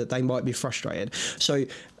understand that they might be frustrated. So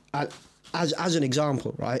as an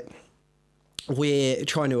example, right, we're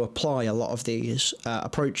trying to apply a lot of these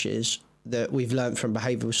approaches that we've learned from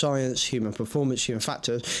behavioural science, human performance, human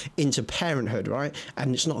factors, into parenthood, right?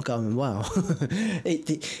 And it's not going well.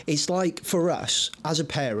 It's like, for us, as a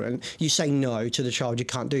parent, you say no to the child, you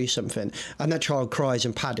can't do something, and that child cries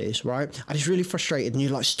and paddies, right? And it's really frustrated, and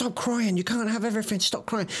you're like, stop crying, you can't have everything, stop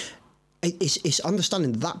crying. It's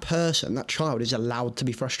understanding that person, that child, is allowed to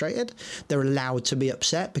be frustrated. They're allowed to be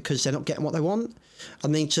upset because they're not getting what they want.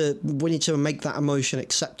 And we need to make that emotion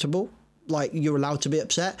acceptable. Like, you're allowed to be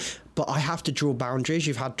upset, but I have to draw boundaries.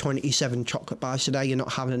 You've had 27 chocolate bars today, you're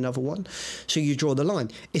not having another one. So you draw the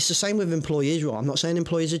line. It's the same with employees. I'm not saying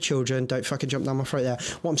employees are children, don't fucking jump down my throat there.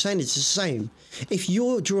 What I'm saying is it's the same. If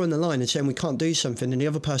you're drawing the line and saying we can't do something and the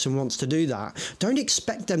other person wants to do that, don't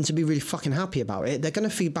expect them to be really fucking happy about it. They're going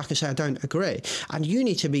to feed back and say, I don't agree. And you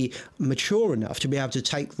need to be mature enough to be able to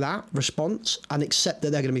take that response and accept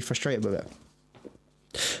that they're going to be frustrated with it.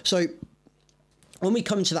 So when we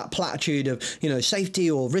come to that platitude of, safety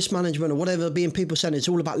or risk management or whatever, being people-centered, it's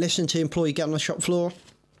all about listening to the employee get on the shop floor,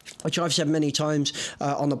 which I've said many times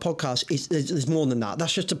on the podcast. There's more than that.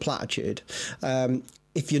 That's just a platitude.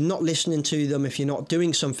 If you're not listening to them, if you're not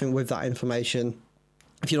doing something with that information,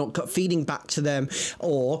 if you're not feeding back to them,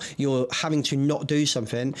 or you're having to not do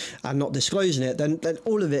something and not disclosing it, then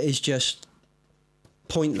all of it is just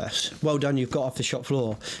pointless. Well done, you've got off the shop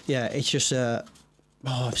floor. Yeah, it's just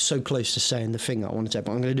I'm so close to saying the thing that I want to say,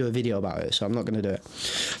 but I'm going to do a video about it, so I'm not going to do it.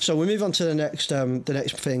 So we move on to the next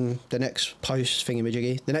post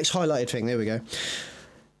thingy-majiggy, the next highlighted thing. There we go. It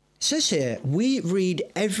says here, we read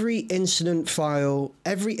every incident file,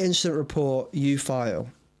 every incident report you file.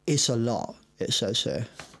 It's a lot, it says here.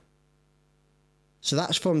 So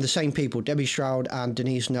that's from the same people, Debbie Stroud and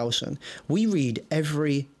Denise Nelson. We read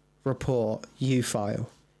every report you file.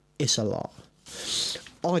 It's a lot.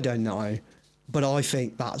 I don't know, but I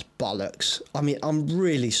think that's bollocks. I mean, I'm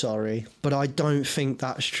really sorry, but I don't think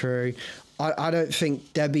that's true. I don't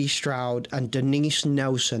think Debbie Stroud and Denise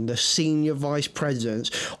Nelson, the senior vice presidents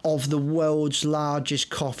of the world's largest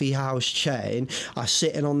coffee house chain, are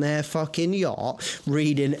sitting on their fucking yacht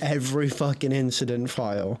reading every fucking incident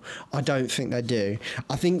file. I don't think they do.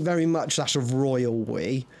 I think very much that's a royal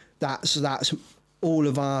we. That's all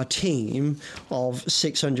of our team of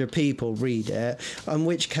 600 people read it, in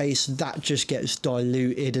which case that just gets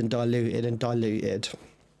diluted and diluted and diluted.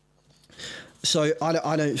 So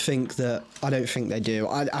I don't think they do.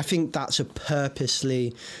 I think that's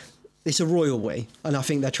it's a royal we, and I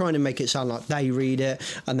think they're trying to make it sound like they read it,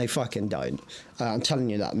 and they fucking don't. I'm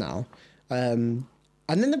telling you that now. And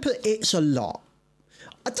then they put it's a lot.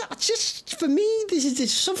 For me,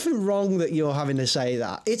 there's something wrong that you're having to say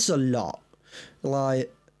that. It's a lot.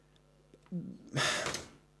 Like,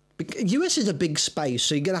 US is a big space,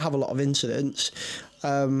 so you're going to have a lot of incidents.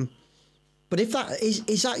 But if that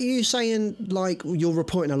is that you saying like you're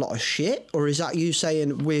reporting a lot of shit, or is that you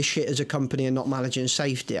saying we're shit as a company and not managing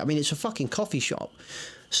safety? I mean, it's a fucking coffee shop,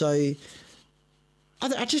 so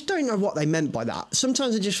I just don't know what they meant by that.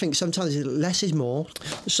 Sometimes I just think sometimes less is more.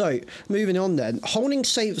 So moving on then, holding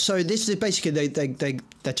safe. So this is basically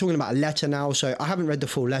they're talking about a letter now. So I haven't read the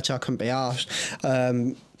full letter. I couldn't be asked.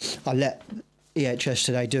 I let EHS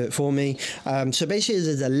Today do it for me. So basically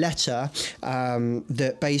there's a letter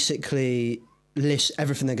that basically lists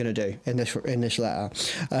everything they're going to do in this letter,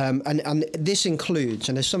 and this includes,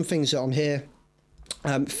 and there's some things that on here.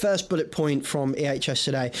 First bullet point from EHS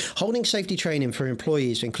Today, holding safety training for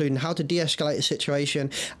employees, including how to de-escalate a situation,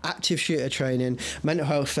 active shooter training, mental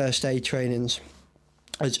health first aid trainings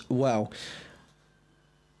as well.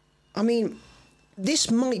 I mean, this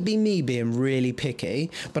might be me being really picky,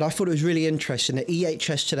 but I thought it was really interesting that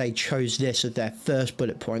EHS Today chose this as their first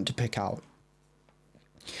bullet point to pick out.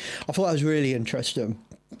 I thought that was really interesting.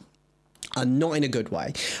 And not in a good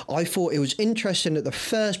way. I thought it was interesting that the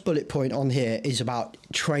first bullet point on here is about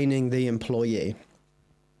training the employee.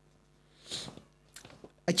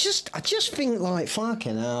 I just think like,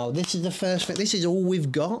 fucking hell, this is the first thing, this is all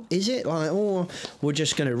we've got, is it? Like, we're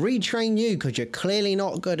just going to retrain you because you're clearly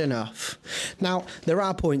not good enough. Now, there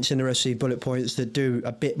are points in the rest of the bullet points that do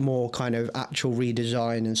a bit more kind of actual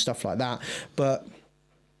redesign and stuff like that, but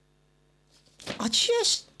I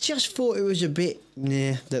just thought it was a bit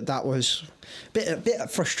that was a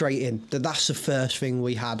bit frustrating that that's the first thing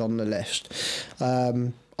we had on the list.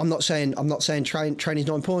 I'm not saying training's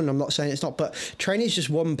not important. I'm not saying it's not, but training is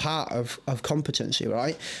just one part of competency,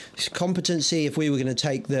 right? It's competency. If we were going to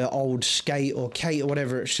take the old skate or Kate or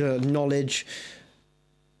whatever, it's knowledge,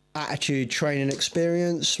 attitude, training,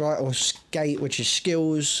 experience, right? Or skate, which is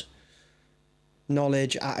skills,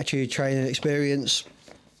 knowledge, attitude, training, experience.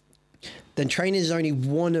 Then training is only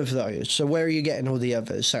one of those. So where are you getting all the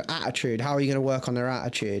others? So attitude, how are you going to work on their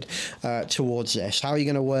attitude towards this? How are you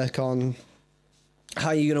going to work on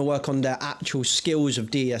their actual skills of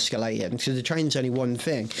de-escalating? Because the training's only one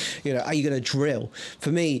thing. Are you going to drill?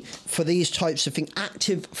 For me, for these types of things,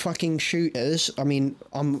 active fucking shooters, I mean,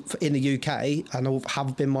 I'm in the UK and I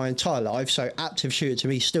have been my entire life, so active shooter to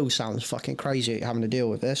me still sounds fucking crazy having to deal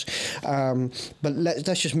with this. But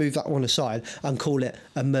let's just move that one aside and call it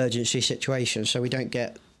emergency situation so we don't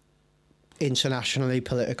get internationally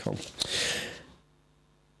political.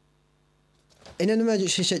 In an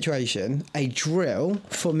emergency situation, a drill,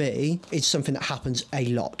 for me, is something that happens a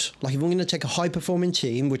lot. Like, if we're going to take a high-performing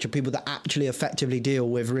team, which are people that actually effectively deal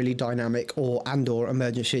with really dynamic or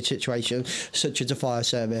emergency situations, such as the fire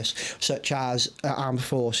service, such as armed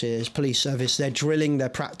forces, police service, they're drilling, they're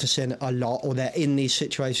practicing a lot, or they're in these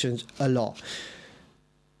situations a lot.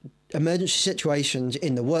 emergency situations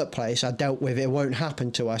in the workplace are dealt with. It won't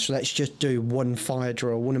happen to us. Let's just do one fire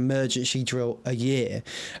drill, one emergency drill a year.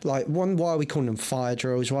 Like, why are we calling them fire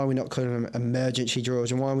drills? Why are we not calling them emergency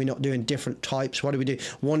drills? And why are we not doing different types? Why do we do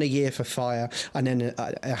one a year for fire, and then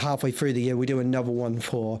halfway through the year we do another one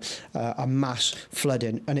for a mass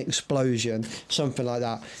flooding, an explosion, something like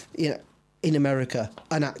that? You know, in America,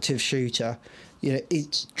 an active shooter. You know,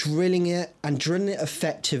 it's drilling it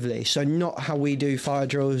effectively. So not how we do fire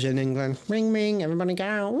drills in England. Ring, ring, everybody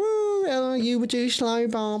go. Woo, you would do slow,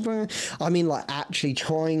 Barbara. I mean, like, actually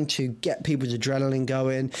trying to get people's adrenaline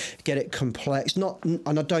going, get it complex. And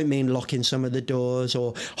I don't mean locking some of the doors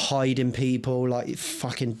or hiding people like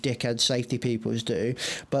fucking dickhead safety peoples do.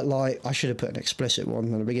 But, like, I should have put an explicit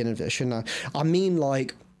one at the beginning of this, shouldn't I? I mean,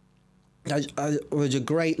 like, there was a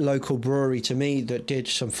great local brewery to me that did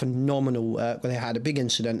some phenomenal work where they had a big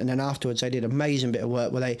incident, and then afterwards they did an amazing bit of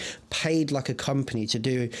work where they paid like a company to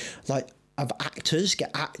do like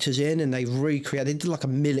get actors in, and they did like a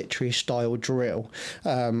military style drill,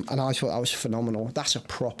 and I thought that was phenomenal. That's a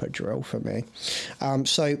proper drill for me.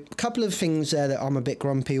 So a couple of things there that I'm a bit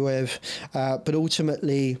grumpy with, but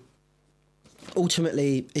ultimately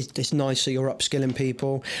it's nice that you're upskilling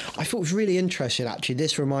people. I thought it was really interesting, actually.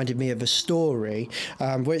 This reminded me of a story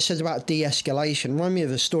where it says about de-escalation. Reminded me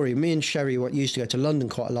of a story. Me and Sherry used to go to London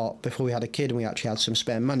quite a lot before we had a kid, and we actually had some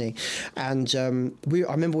spare money. And I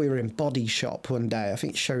remember we were in Body Shop one day. I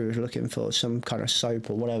think Sherry was looking for some kind of soap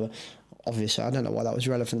or whatever. Obviously, I don't know why that was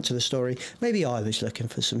relevant to the story. Maybe I was looking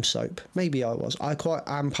for some soap. Maybe I was. I quite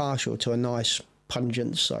am partial to a nice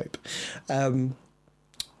pungent soap.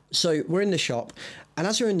 So we're in the shop, and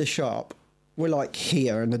as we're in the shop, we're like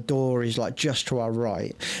here, and the door is like just to our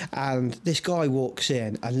right, and this guy walks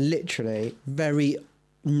in and literally very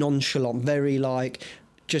nonchalant, very like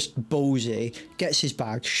just ballsy, gets his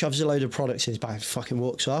bag, shoves a load of products in his bag, fucking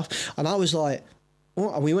walks off. And I was like,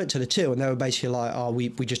 what? And we went to the till, and they were basically like, oh, we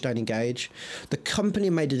just don't engage. The company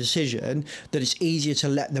made a decision that it's easier to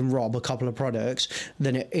let them rob a couple of products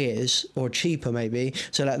than it is, or cheaper maybe,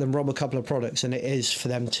 to let them rob a couple of products than it is for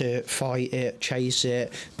them to fight it, chase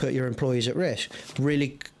it, put your employees at risk.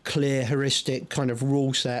 Really clear, heuristic kind of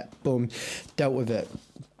rule set, boom, dealt with it.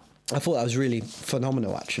 I thought that was really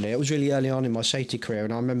phenomenal, actually. It was really early on in my safety career,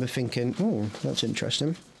 and I remember thinking, oh, that's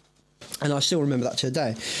interesting. And I still remember that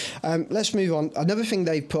today. Let's move on. Another thing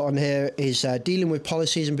they've put on here is dealing with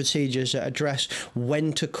policies and procedures that address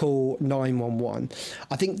when to call 911.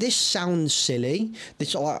 I think this sounds silly.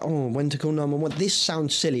 This like, oh, when to call 911. This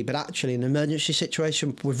sounds silly, but actually in an emergency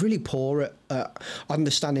situation, we're really poor at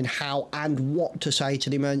understanding how and what to say to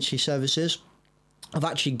the emergency services. I've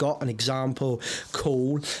actually got an example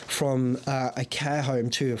call from a care home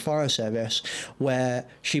to a fire service where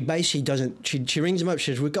she basically doesn't, she rings them up,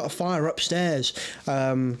 she says, we've got a fire upstairs.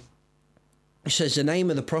 She says the name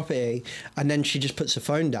of the property, and then she just puts the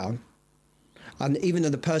phone down. And even though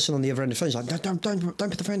the person on the other end of the phone is like, don't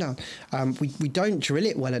put the phone down. We don't drill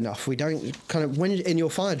it well enough. We don't kind of, when in your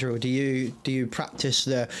fire drill, do you practice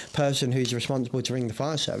the person who's responsible to ring the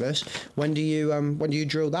fire service? When do you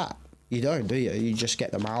drill that? You don't, do you? You just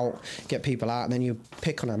get them out, get people out, and then you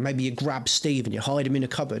pick on them. Maybe you grab Steve and you hide him in a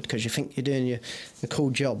cupboard because you think you're doing a cool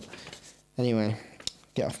job. Anyway,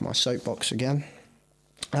 get off my soapbox again.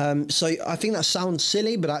 So I think that sounds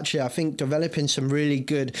silly, but actually I think developing some really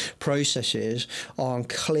good processes on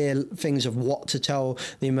clear things of what to tell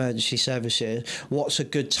the emergency services, what's a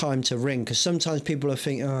good time to ring, because sometimes people are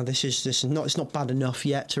thinking, oh, it's not bad enough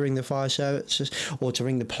yet to ring the fire services or to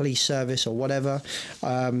ring the police service or whatever.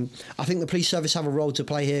 I think the police service have a role to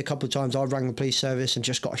play here. A couple of times I rang the police service and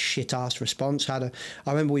just got a shit ass response. I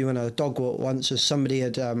remember we went on a dog walk once, and somebody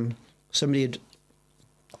had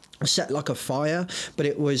set like a fire, but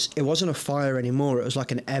it wasn't a fire anymore. It was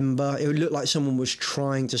like an ember. It would look like someone was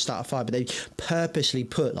trying to start a fire, but they purposely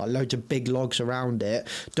put like loads of big logs around it,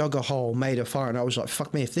 dug a hole, made a fire. And I was like,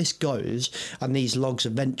 fuck me, if this goes and these logs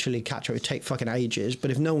eventually catch it would take fucking ages,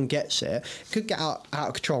 but if no one gets it could get out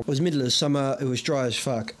of control. It was middle of the summer, it was dry as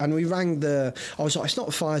fuck, and we rang I was like, it's not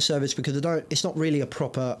a fire service because it's not really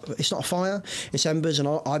it's not a fire, it's embers, and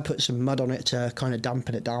I put some mud on it to kind of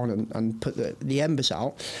dampen it down and put the embers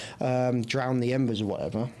out. Drown the embers or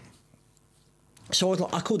whatever. So I was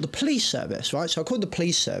like, I called the police service, right? So I called the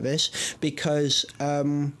police service because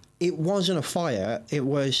it wasn't a fire. It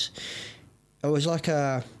was like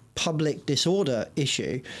a public disorder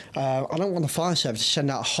issue. I don't want the fire service to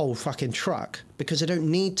send out a whole fucking truck because they don't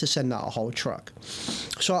need to send out a whole truck.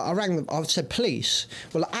 So I rang them. I said, police.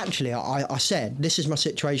 Well, actually, I said, this is my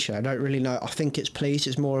situation. I don't really know. I think it's police.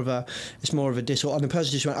 It's more of a disorder. And the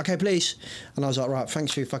person just went, okay, police. And I was like, right,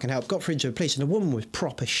 thanks for your fucking help. Got through to the police, and the woman was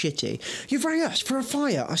proper shitty. You've rang us for a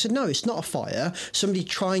fire. I said, no, it's not a fire. Somebody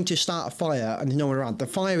trying to start a fire and there's no one around. The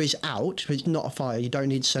fire is out, but it's not a fire. You don't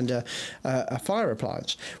need to send a fire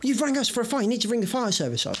appliance. Well, you've rang us for a fire. You need to ring the fire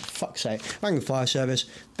service. Oh, for fuck's sake. Rang the fire service.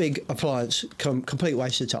 Big appliance. Complete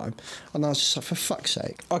waste of time. And I was just like, for fuck's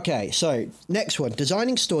sake. Okay, so next one.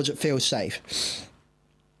 Designing stores that feel safe.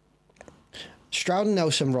 Stroud and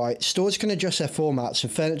Nelson write, stores can adjust their formats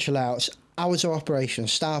and furniture layouts, hours of operation,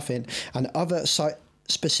 staffing, and other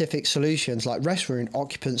site-specific solutions like restroom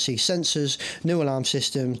occupancy, sensors, new alarm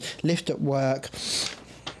systems, lift at work,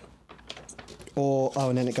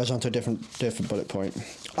 and then it goes on to a different bullet point.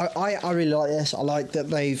 I really like this. I like that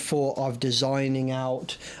they've thought of designing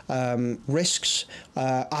out risks.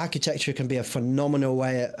 Architecture can be a phenomenal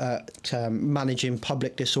way at managing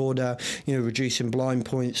public disorder, reducing blind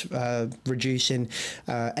points, reducing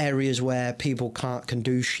areas where people can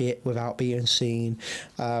do shit without being seen.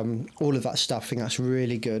 All of that stuff, I think that's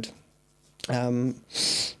really good.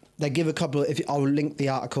 They give a couple of, I'll link the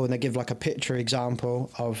article, and they give like a picture example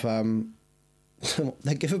of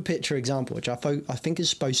they give a picture example, which I think is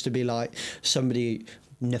supposed to be like somebody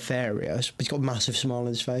nefarious, but he's got a massive smile on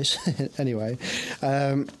his face. Anyway,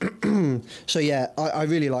 so yeah, I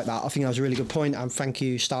really like that. I think that was a really good point, and thank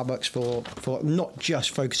you, Starbucks, for not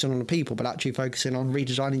just focusing on the people, but actually focusing on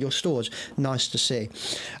redesigning your stores. Nice to see.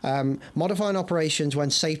 Modifying operations when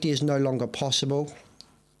safety is no longer possible.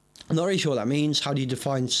 I'm not really sure what that means. How do you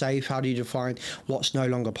define safe? How do you define what's no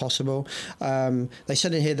longer possible? They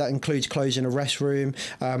said in here that includes closing a restroom,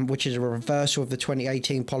 which is a reversal of the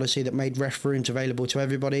 2018 policy that made restrooms available to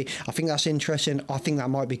everybody. I think that's interesting. I think that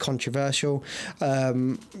might be controversial.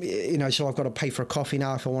 So I've got to pay for a coffee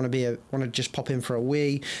now if I want to just pop in for a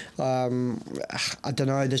wee. I don't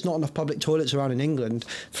know. There's not enough public toilets around in England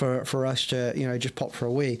for us to just pop for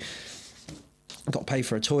a wee. I've got to pay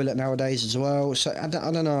for a toilet nowadays as well. So I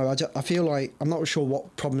don't know. I feel like I'm not sure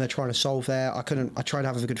what problem they're trying to solve there. I tried to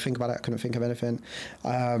have a good think about it. I couldn't think of anything.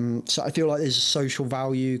 So I feel like there's a social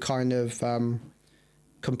value kind of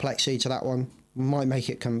complexity to that one. Might make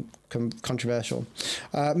it controversial.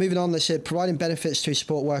 Moving on, they said providing benefits to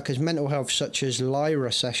support workers' mental health, such as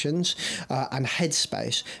Lyra sessions and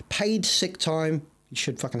Headspace, paid sick time. You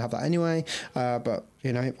should fucking have that anyway, but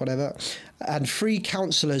whatever. And free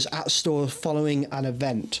counsellors at stores following an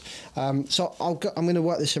event. So I'm going to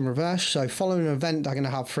work this in reverse. So following an event, they're going to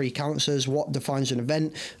have free counsellors. What defines an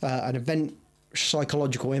event? An event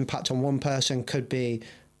psychological impact on one person could be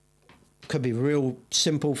real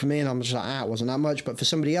simple for me, and I'm just like, it wasn't that much. But for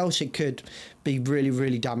somebody else, it could be really,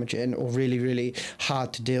 really damaging or really, really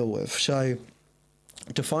hard to deal with. So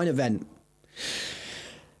define event.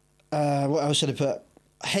 What else did I put?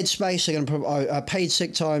 Headspace, they're going to provide paid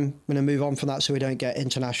sick time. I'm going to move on from that so we don't get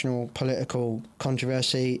international political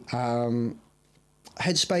controversy.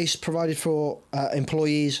 Headspace provided for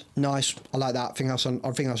employees. Nice. I like that. I think that's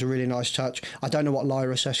a really nice touch. I don't know what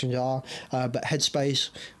Lyra sessions are, but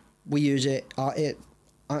Headspace, we use it.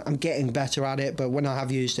 I'm getting better at it, but when I have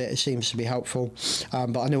used it, it seems to be helpful.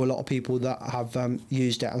 But I know a lot of people that have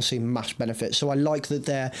used it and seen mass benefits. So I like that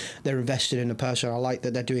they're invested in the person. I like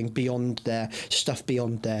that they're doing beyond their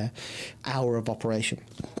hour of operation.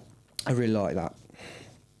 I really like that.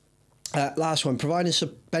 Last one, providing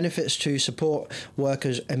benefits to support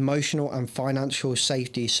workers' emotional and financial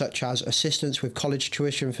safety, such as assistance with college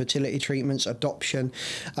tuition, fertility treatments, adoption,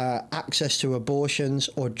 access to abortions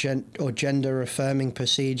or gender-affirming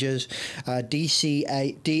procedures,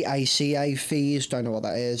 DACA fees, don't know what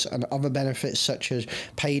that is, and other benefits such as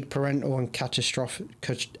paid parental and catastrophe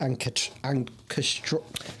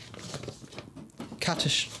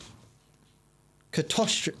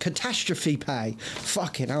pay.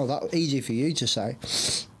 Fucking hell, that was easy for you to say.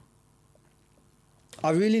 I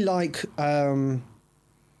really like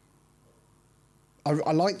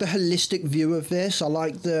I like the holistic view of this. I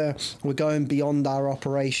like we're going beyond our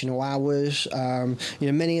operational hours.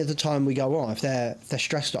 Many of the time we go, if they're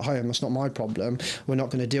stressed at home, that's not my problem. We're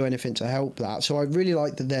not going to do anything to help that. So I really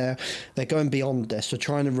like that they're going beyond this. They're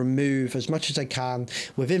trying to remove as much as they can,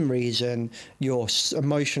 within reason, your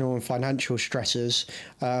emotional and financial stresses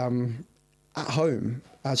at home.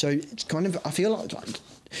 So it's kind of, I feel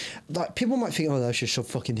like people might think, oh, that's just some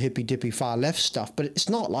fucking hippy dippy far left stuff, but it's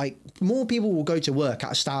not. Like, more people will go to work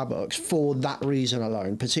at a Starbucks for that reason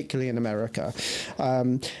alone, particularly in America.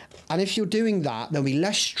 And if you're doing that, there'll be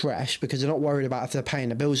less stress because they're not worried about if they're paying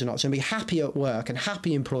the bills or not. So they'll be happy at work, and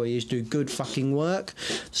happy employees do good fucking work.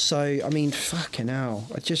 So, I mean, fucking hell.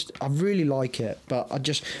 I really like it, but I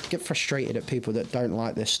just get frustrated at people that don't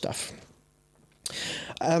like this stuff.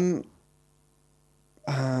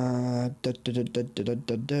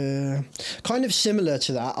 Kind of similar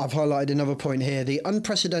to that, I've highlighted another point here: the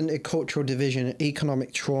unprecedented cultural division and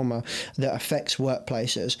economic trauma that affects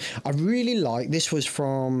workplaces. I really like this. Was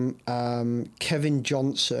from Kevin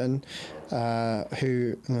Johnson,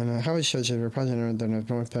 who how is shows a president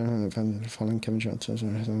following Kevin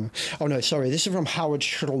Johnson. Oh no, sorry, this is from Howard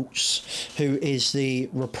Schultz, who is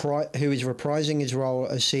reprising his role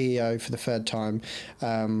as CEO for the third time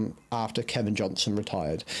after Kevin Johnson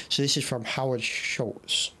retired. So this is from Howard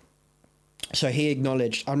Schultz. So he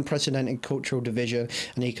acknowledged unprecedented cultural division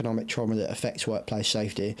and economic trauma that affects workplace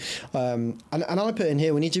safety. And I put in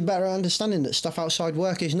here, we need to better understanding that stuff outside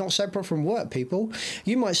work is not separate from work, people.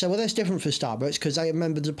 You might say, well, that's different for Starbucks because they are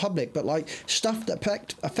members of the public, but like stuff that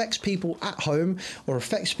affects people at home or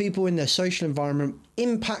affects people in their social environment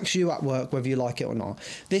impacts you at work, whether you like it or not.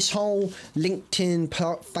 This whole LinkedIn,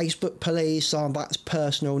 Facebook police, that's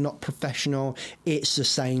personal, not professional. It's the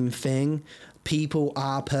same thing. People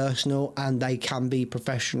are personal and they can be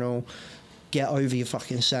professional. Get over your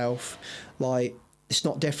fucking self. Like, it's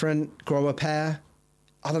not different. Grow a pair.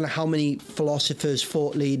 I don't know how many philosophers,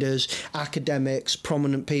 thought leaders, academics,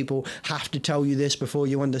 prominent people have to tell you this before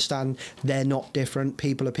you understand they're not different.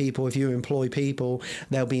 People are people. If you employ people,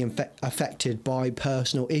 they'll be affected by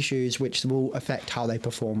personal issues which will affect how they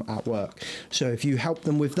perform at work. So if you help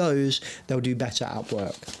them with those, they'll do better at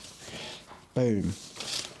work. Boom.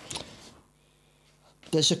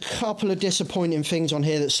 There's a couple of disappointing things on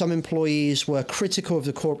here that some employees were critical of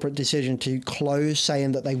the corporate decision to close,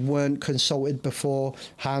 saying that they weren't consulted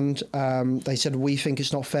beforehand. They said, we think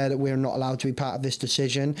it's not fair that we're not allowed to be part of this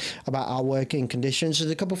decision about our working conditions.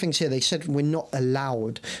 There's a couple of things here. They said we're not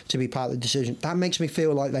allowed to be part of the decision. That makes me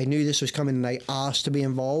feel like they knew this was coming and they asked to be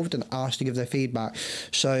involved and asked to give their feedback.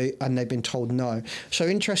 And they've been told no. So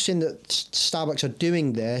interesting that Starbucks are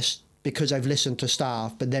doing this because they've listened to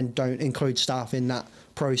staff, but then don't include staff in that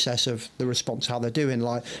process of the response, how they're doing.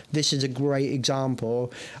 Like, this is a great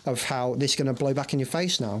example of how this is going to blow back in your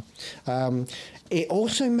face now. It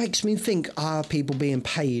also makes me think, are people being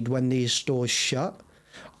paid when these stores shut?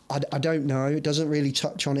 I don't know. It doesn't really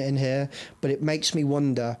touch on it in here, but it makes me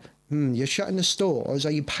wonder, you're shutting the stores.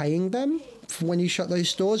 Are you paying them for when you shut those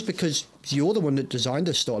stores? Because you're the one that designed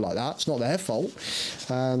a store like that. It's not their fault.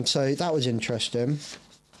 So that was interesting.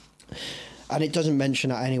 And it doesn't mention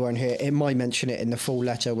that anywhere in here. It might mention it in the full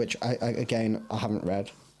letter, which, I haven't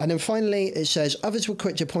read. And then finally, it says, others were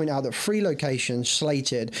quick to point out that 3 locations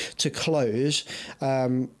slated to close.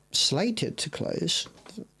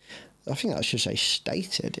 I think that should say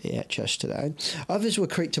stated EHS today. Others were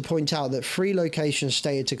quick to point out that 3 locations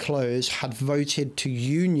stated to close had voted to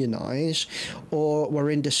unionize or were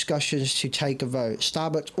in discussions to take a vote.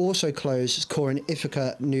 Starbucks also closed its core in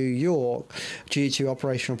Ithaca, New York, due to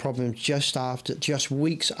operational problems just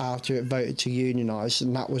weeks after it voted to unionize,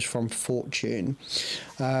 and that was from Fortune.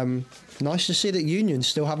 Nice to see that unions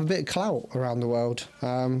still have a bit of clout around the world.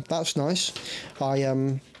 That's nice.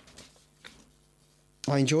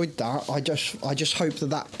 I enjoyed that. I just hope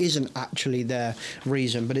that isn't actually their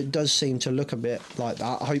reason, but it does seem to look a bit like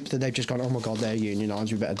that. I hope that they've just gone, oh my God, they're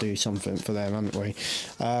unionised, we better do something for them, haven't we?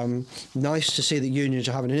 Nice to see that unions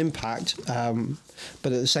are having an impact,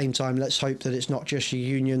 but at the same time, let's hope that it's not just your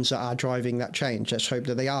unions that are driving that change. Let's hope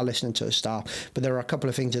that they are listening to the staff, but there are a couple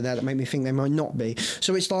of things in there that make me think they might not be.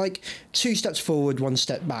 So it's like 2 steps forward, 1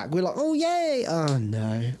 step back. We're like, oh yay, oh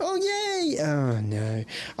no, oh yay, oh no.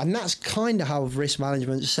 And that's kind of how risk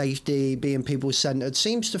management, safety, being people-centred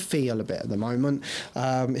seems to feel a bit at the moment.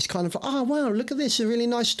 It's kind of like, oh wow, look at this, a really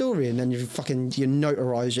nice story, and then you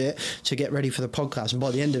notarise it to get ready for the podcast, and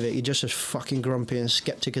by the end of it you're just as fucking grumpy and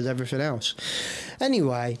sceptic as everything else.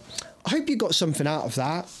 Anyway, I hope you got something out of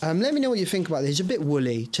that. Let me know what you think about this. It's a bit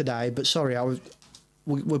woolly today, but sorry,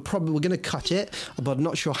 we're going to cut it, but I'm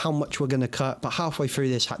not sure how much we're going to cut. But halfway through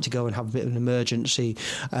this, had to go and have a bit of an emergency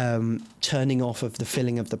turning off of the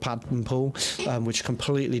filling of the pad and pool, which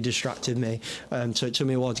completely distracted me. So it took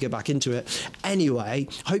me a while to get back into it. Anyway,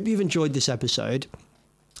 hope you've enjoyed this episode.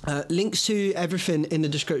 Links to everything in the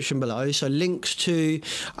description below. So links to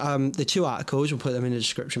the 2 articles, we'll put them in the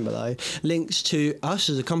description below. Links to us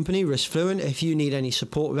as a company, Riskfluent. If you need any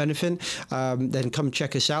support with anything, then come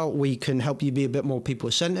check us out. We can help you be a bit more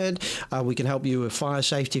people-centered. We can help you with fire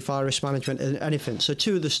safety, fire risk management, and anything. So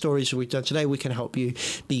 2 of the stories we've done today, we can help you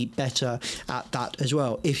be better at that as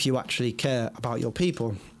well, if you actually care about your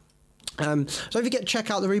people. So don't forget to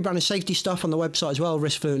check out the rebrand and safety stuff on the website as well,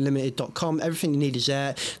 riskfluentlimited.com. Everything you need is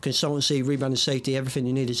there. Consultancy, rebrand and safety, everything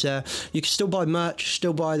you need is there. You can still buy merch,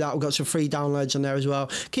 still buy that. We've got some free downloads on there as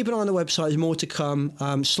well. Keep an eye on the website. There's more to come.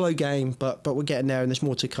 Slow game, but we're getting there and there's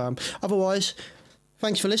more to come. Otherwise,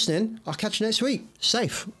 thanks for listening. I'll catch you next week.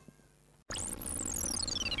 Safe.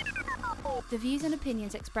 The views and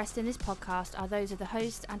opinions expressed in this podcast are those of the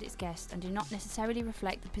host and its guest and do not necessarily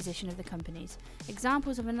reflect the position of the companies.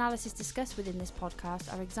 Examples of analysis discussed within this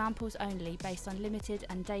podcast are examples only based on limited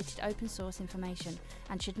and dated open source information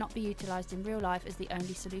and should not be utilised in real life as the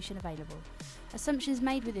only solution available. Assumptions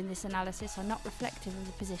made within this analysis are not reflective of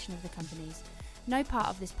the position of the companies. No part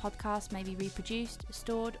of this podcast may be reproduced,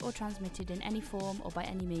 stored or transmitted in any form or by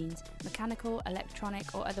any means, mechanical,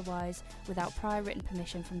 electronic or otherwise, without prior written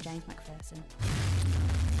permission from James Macpherson.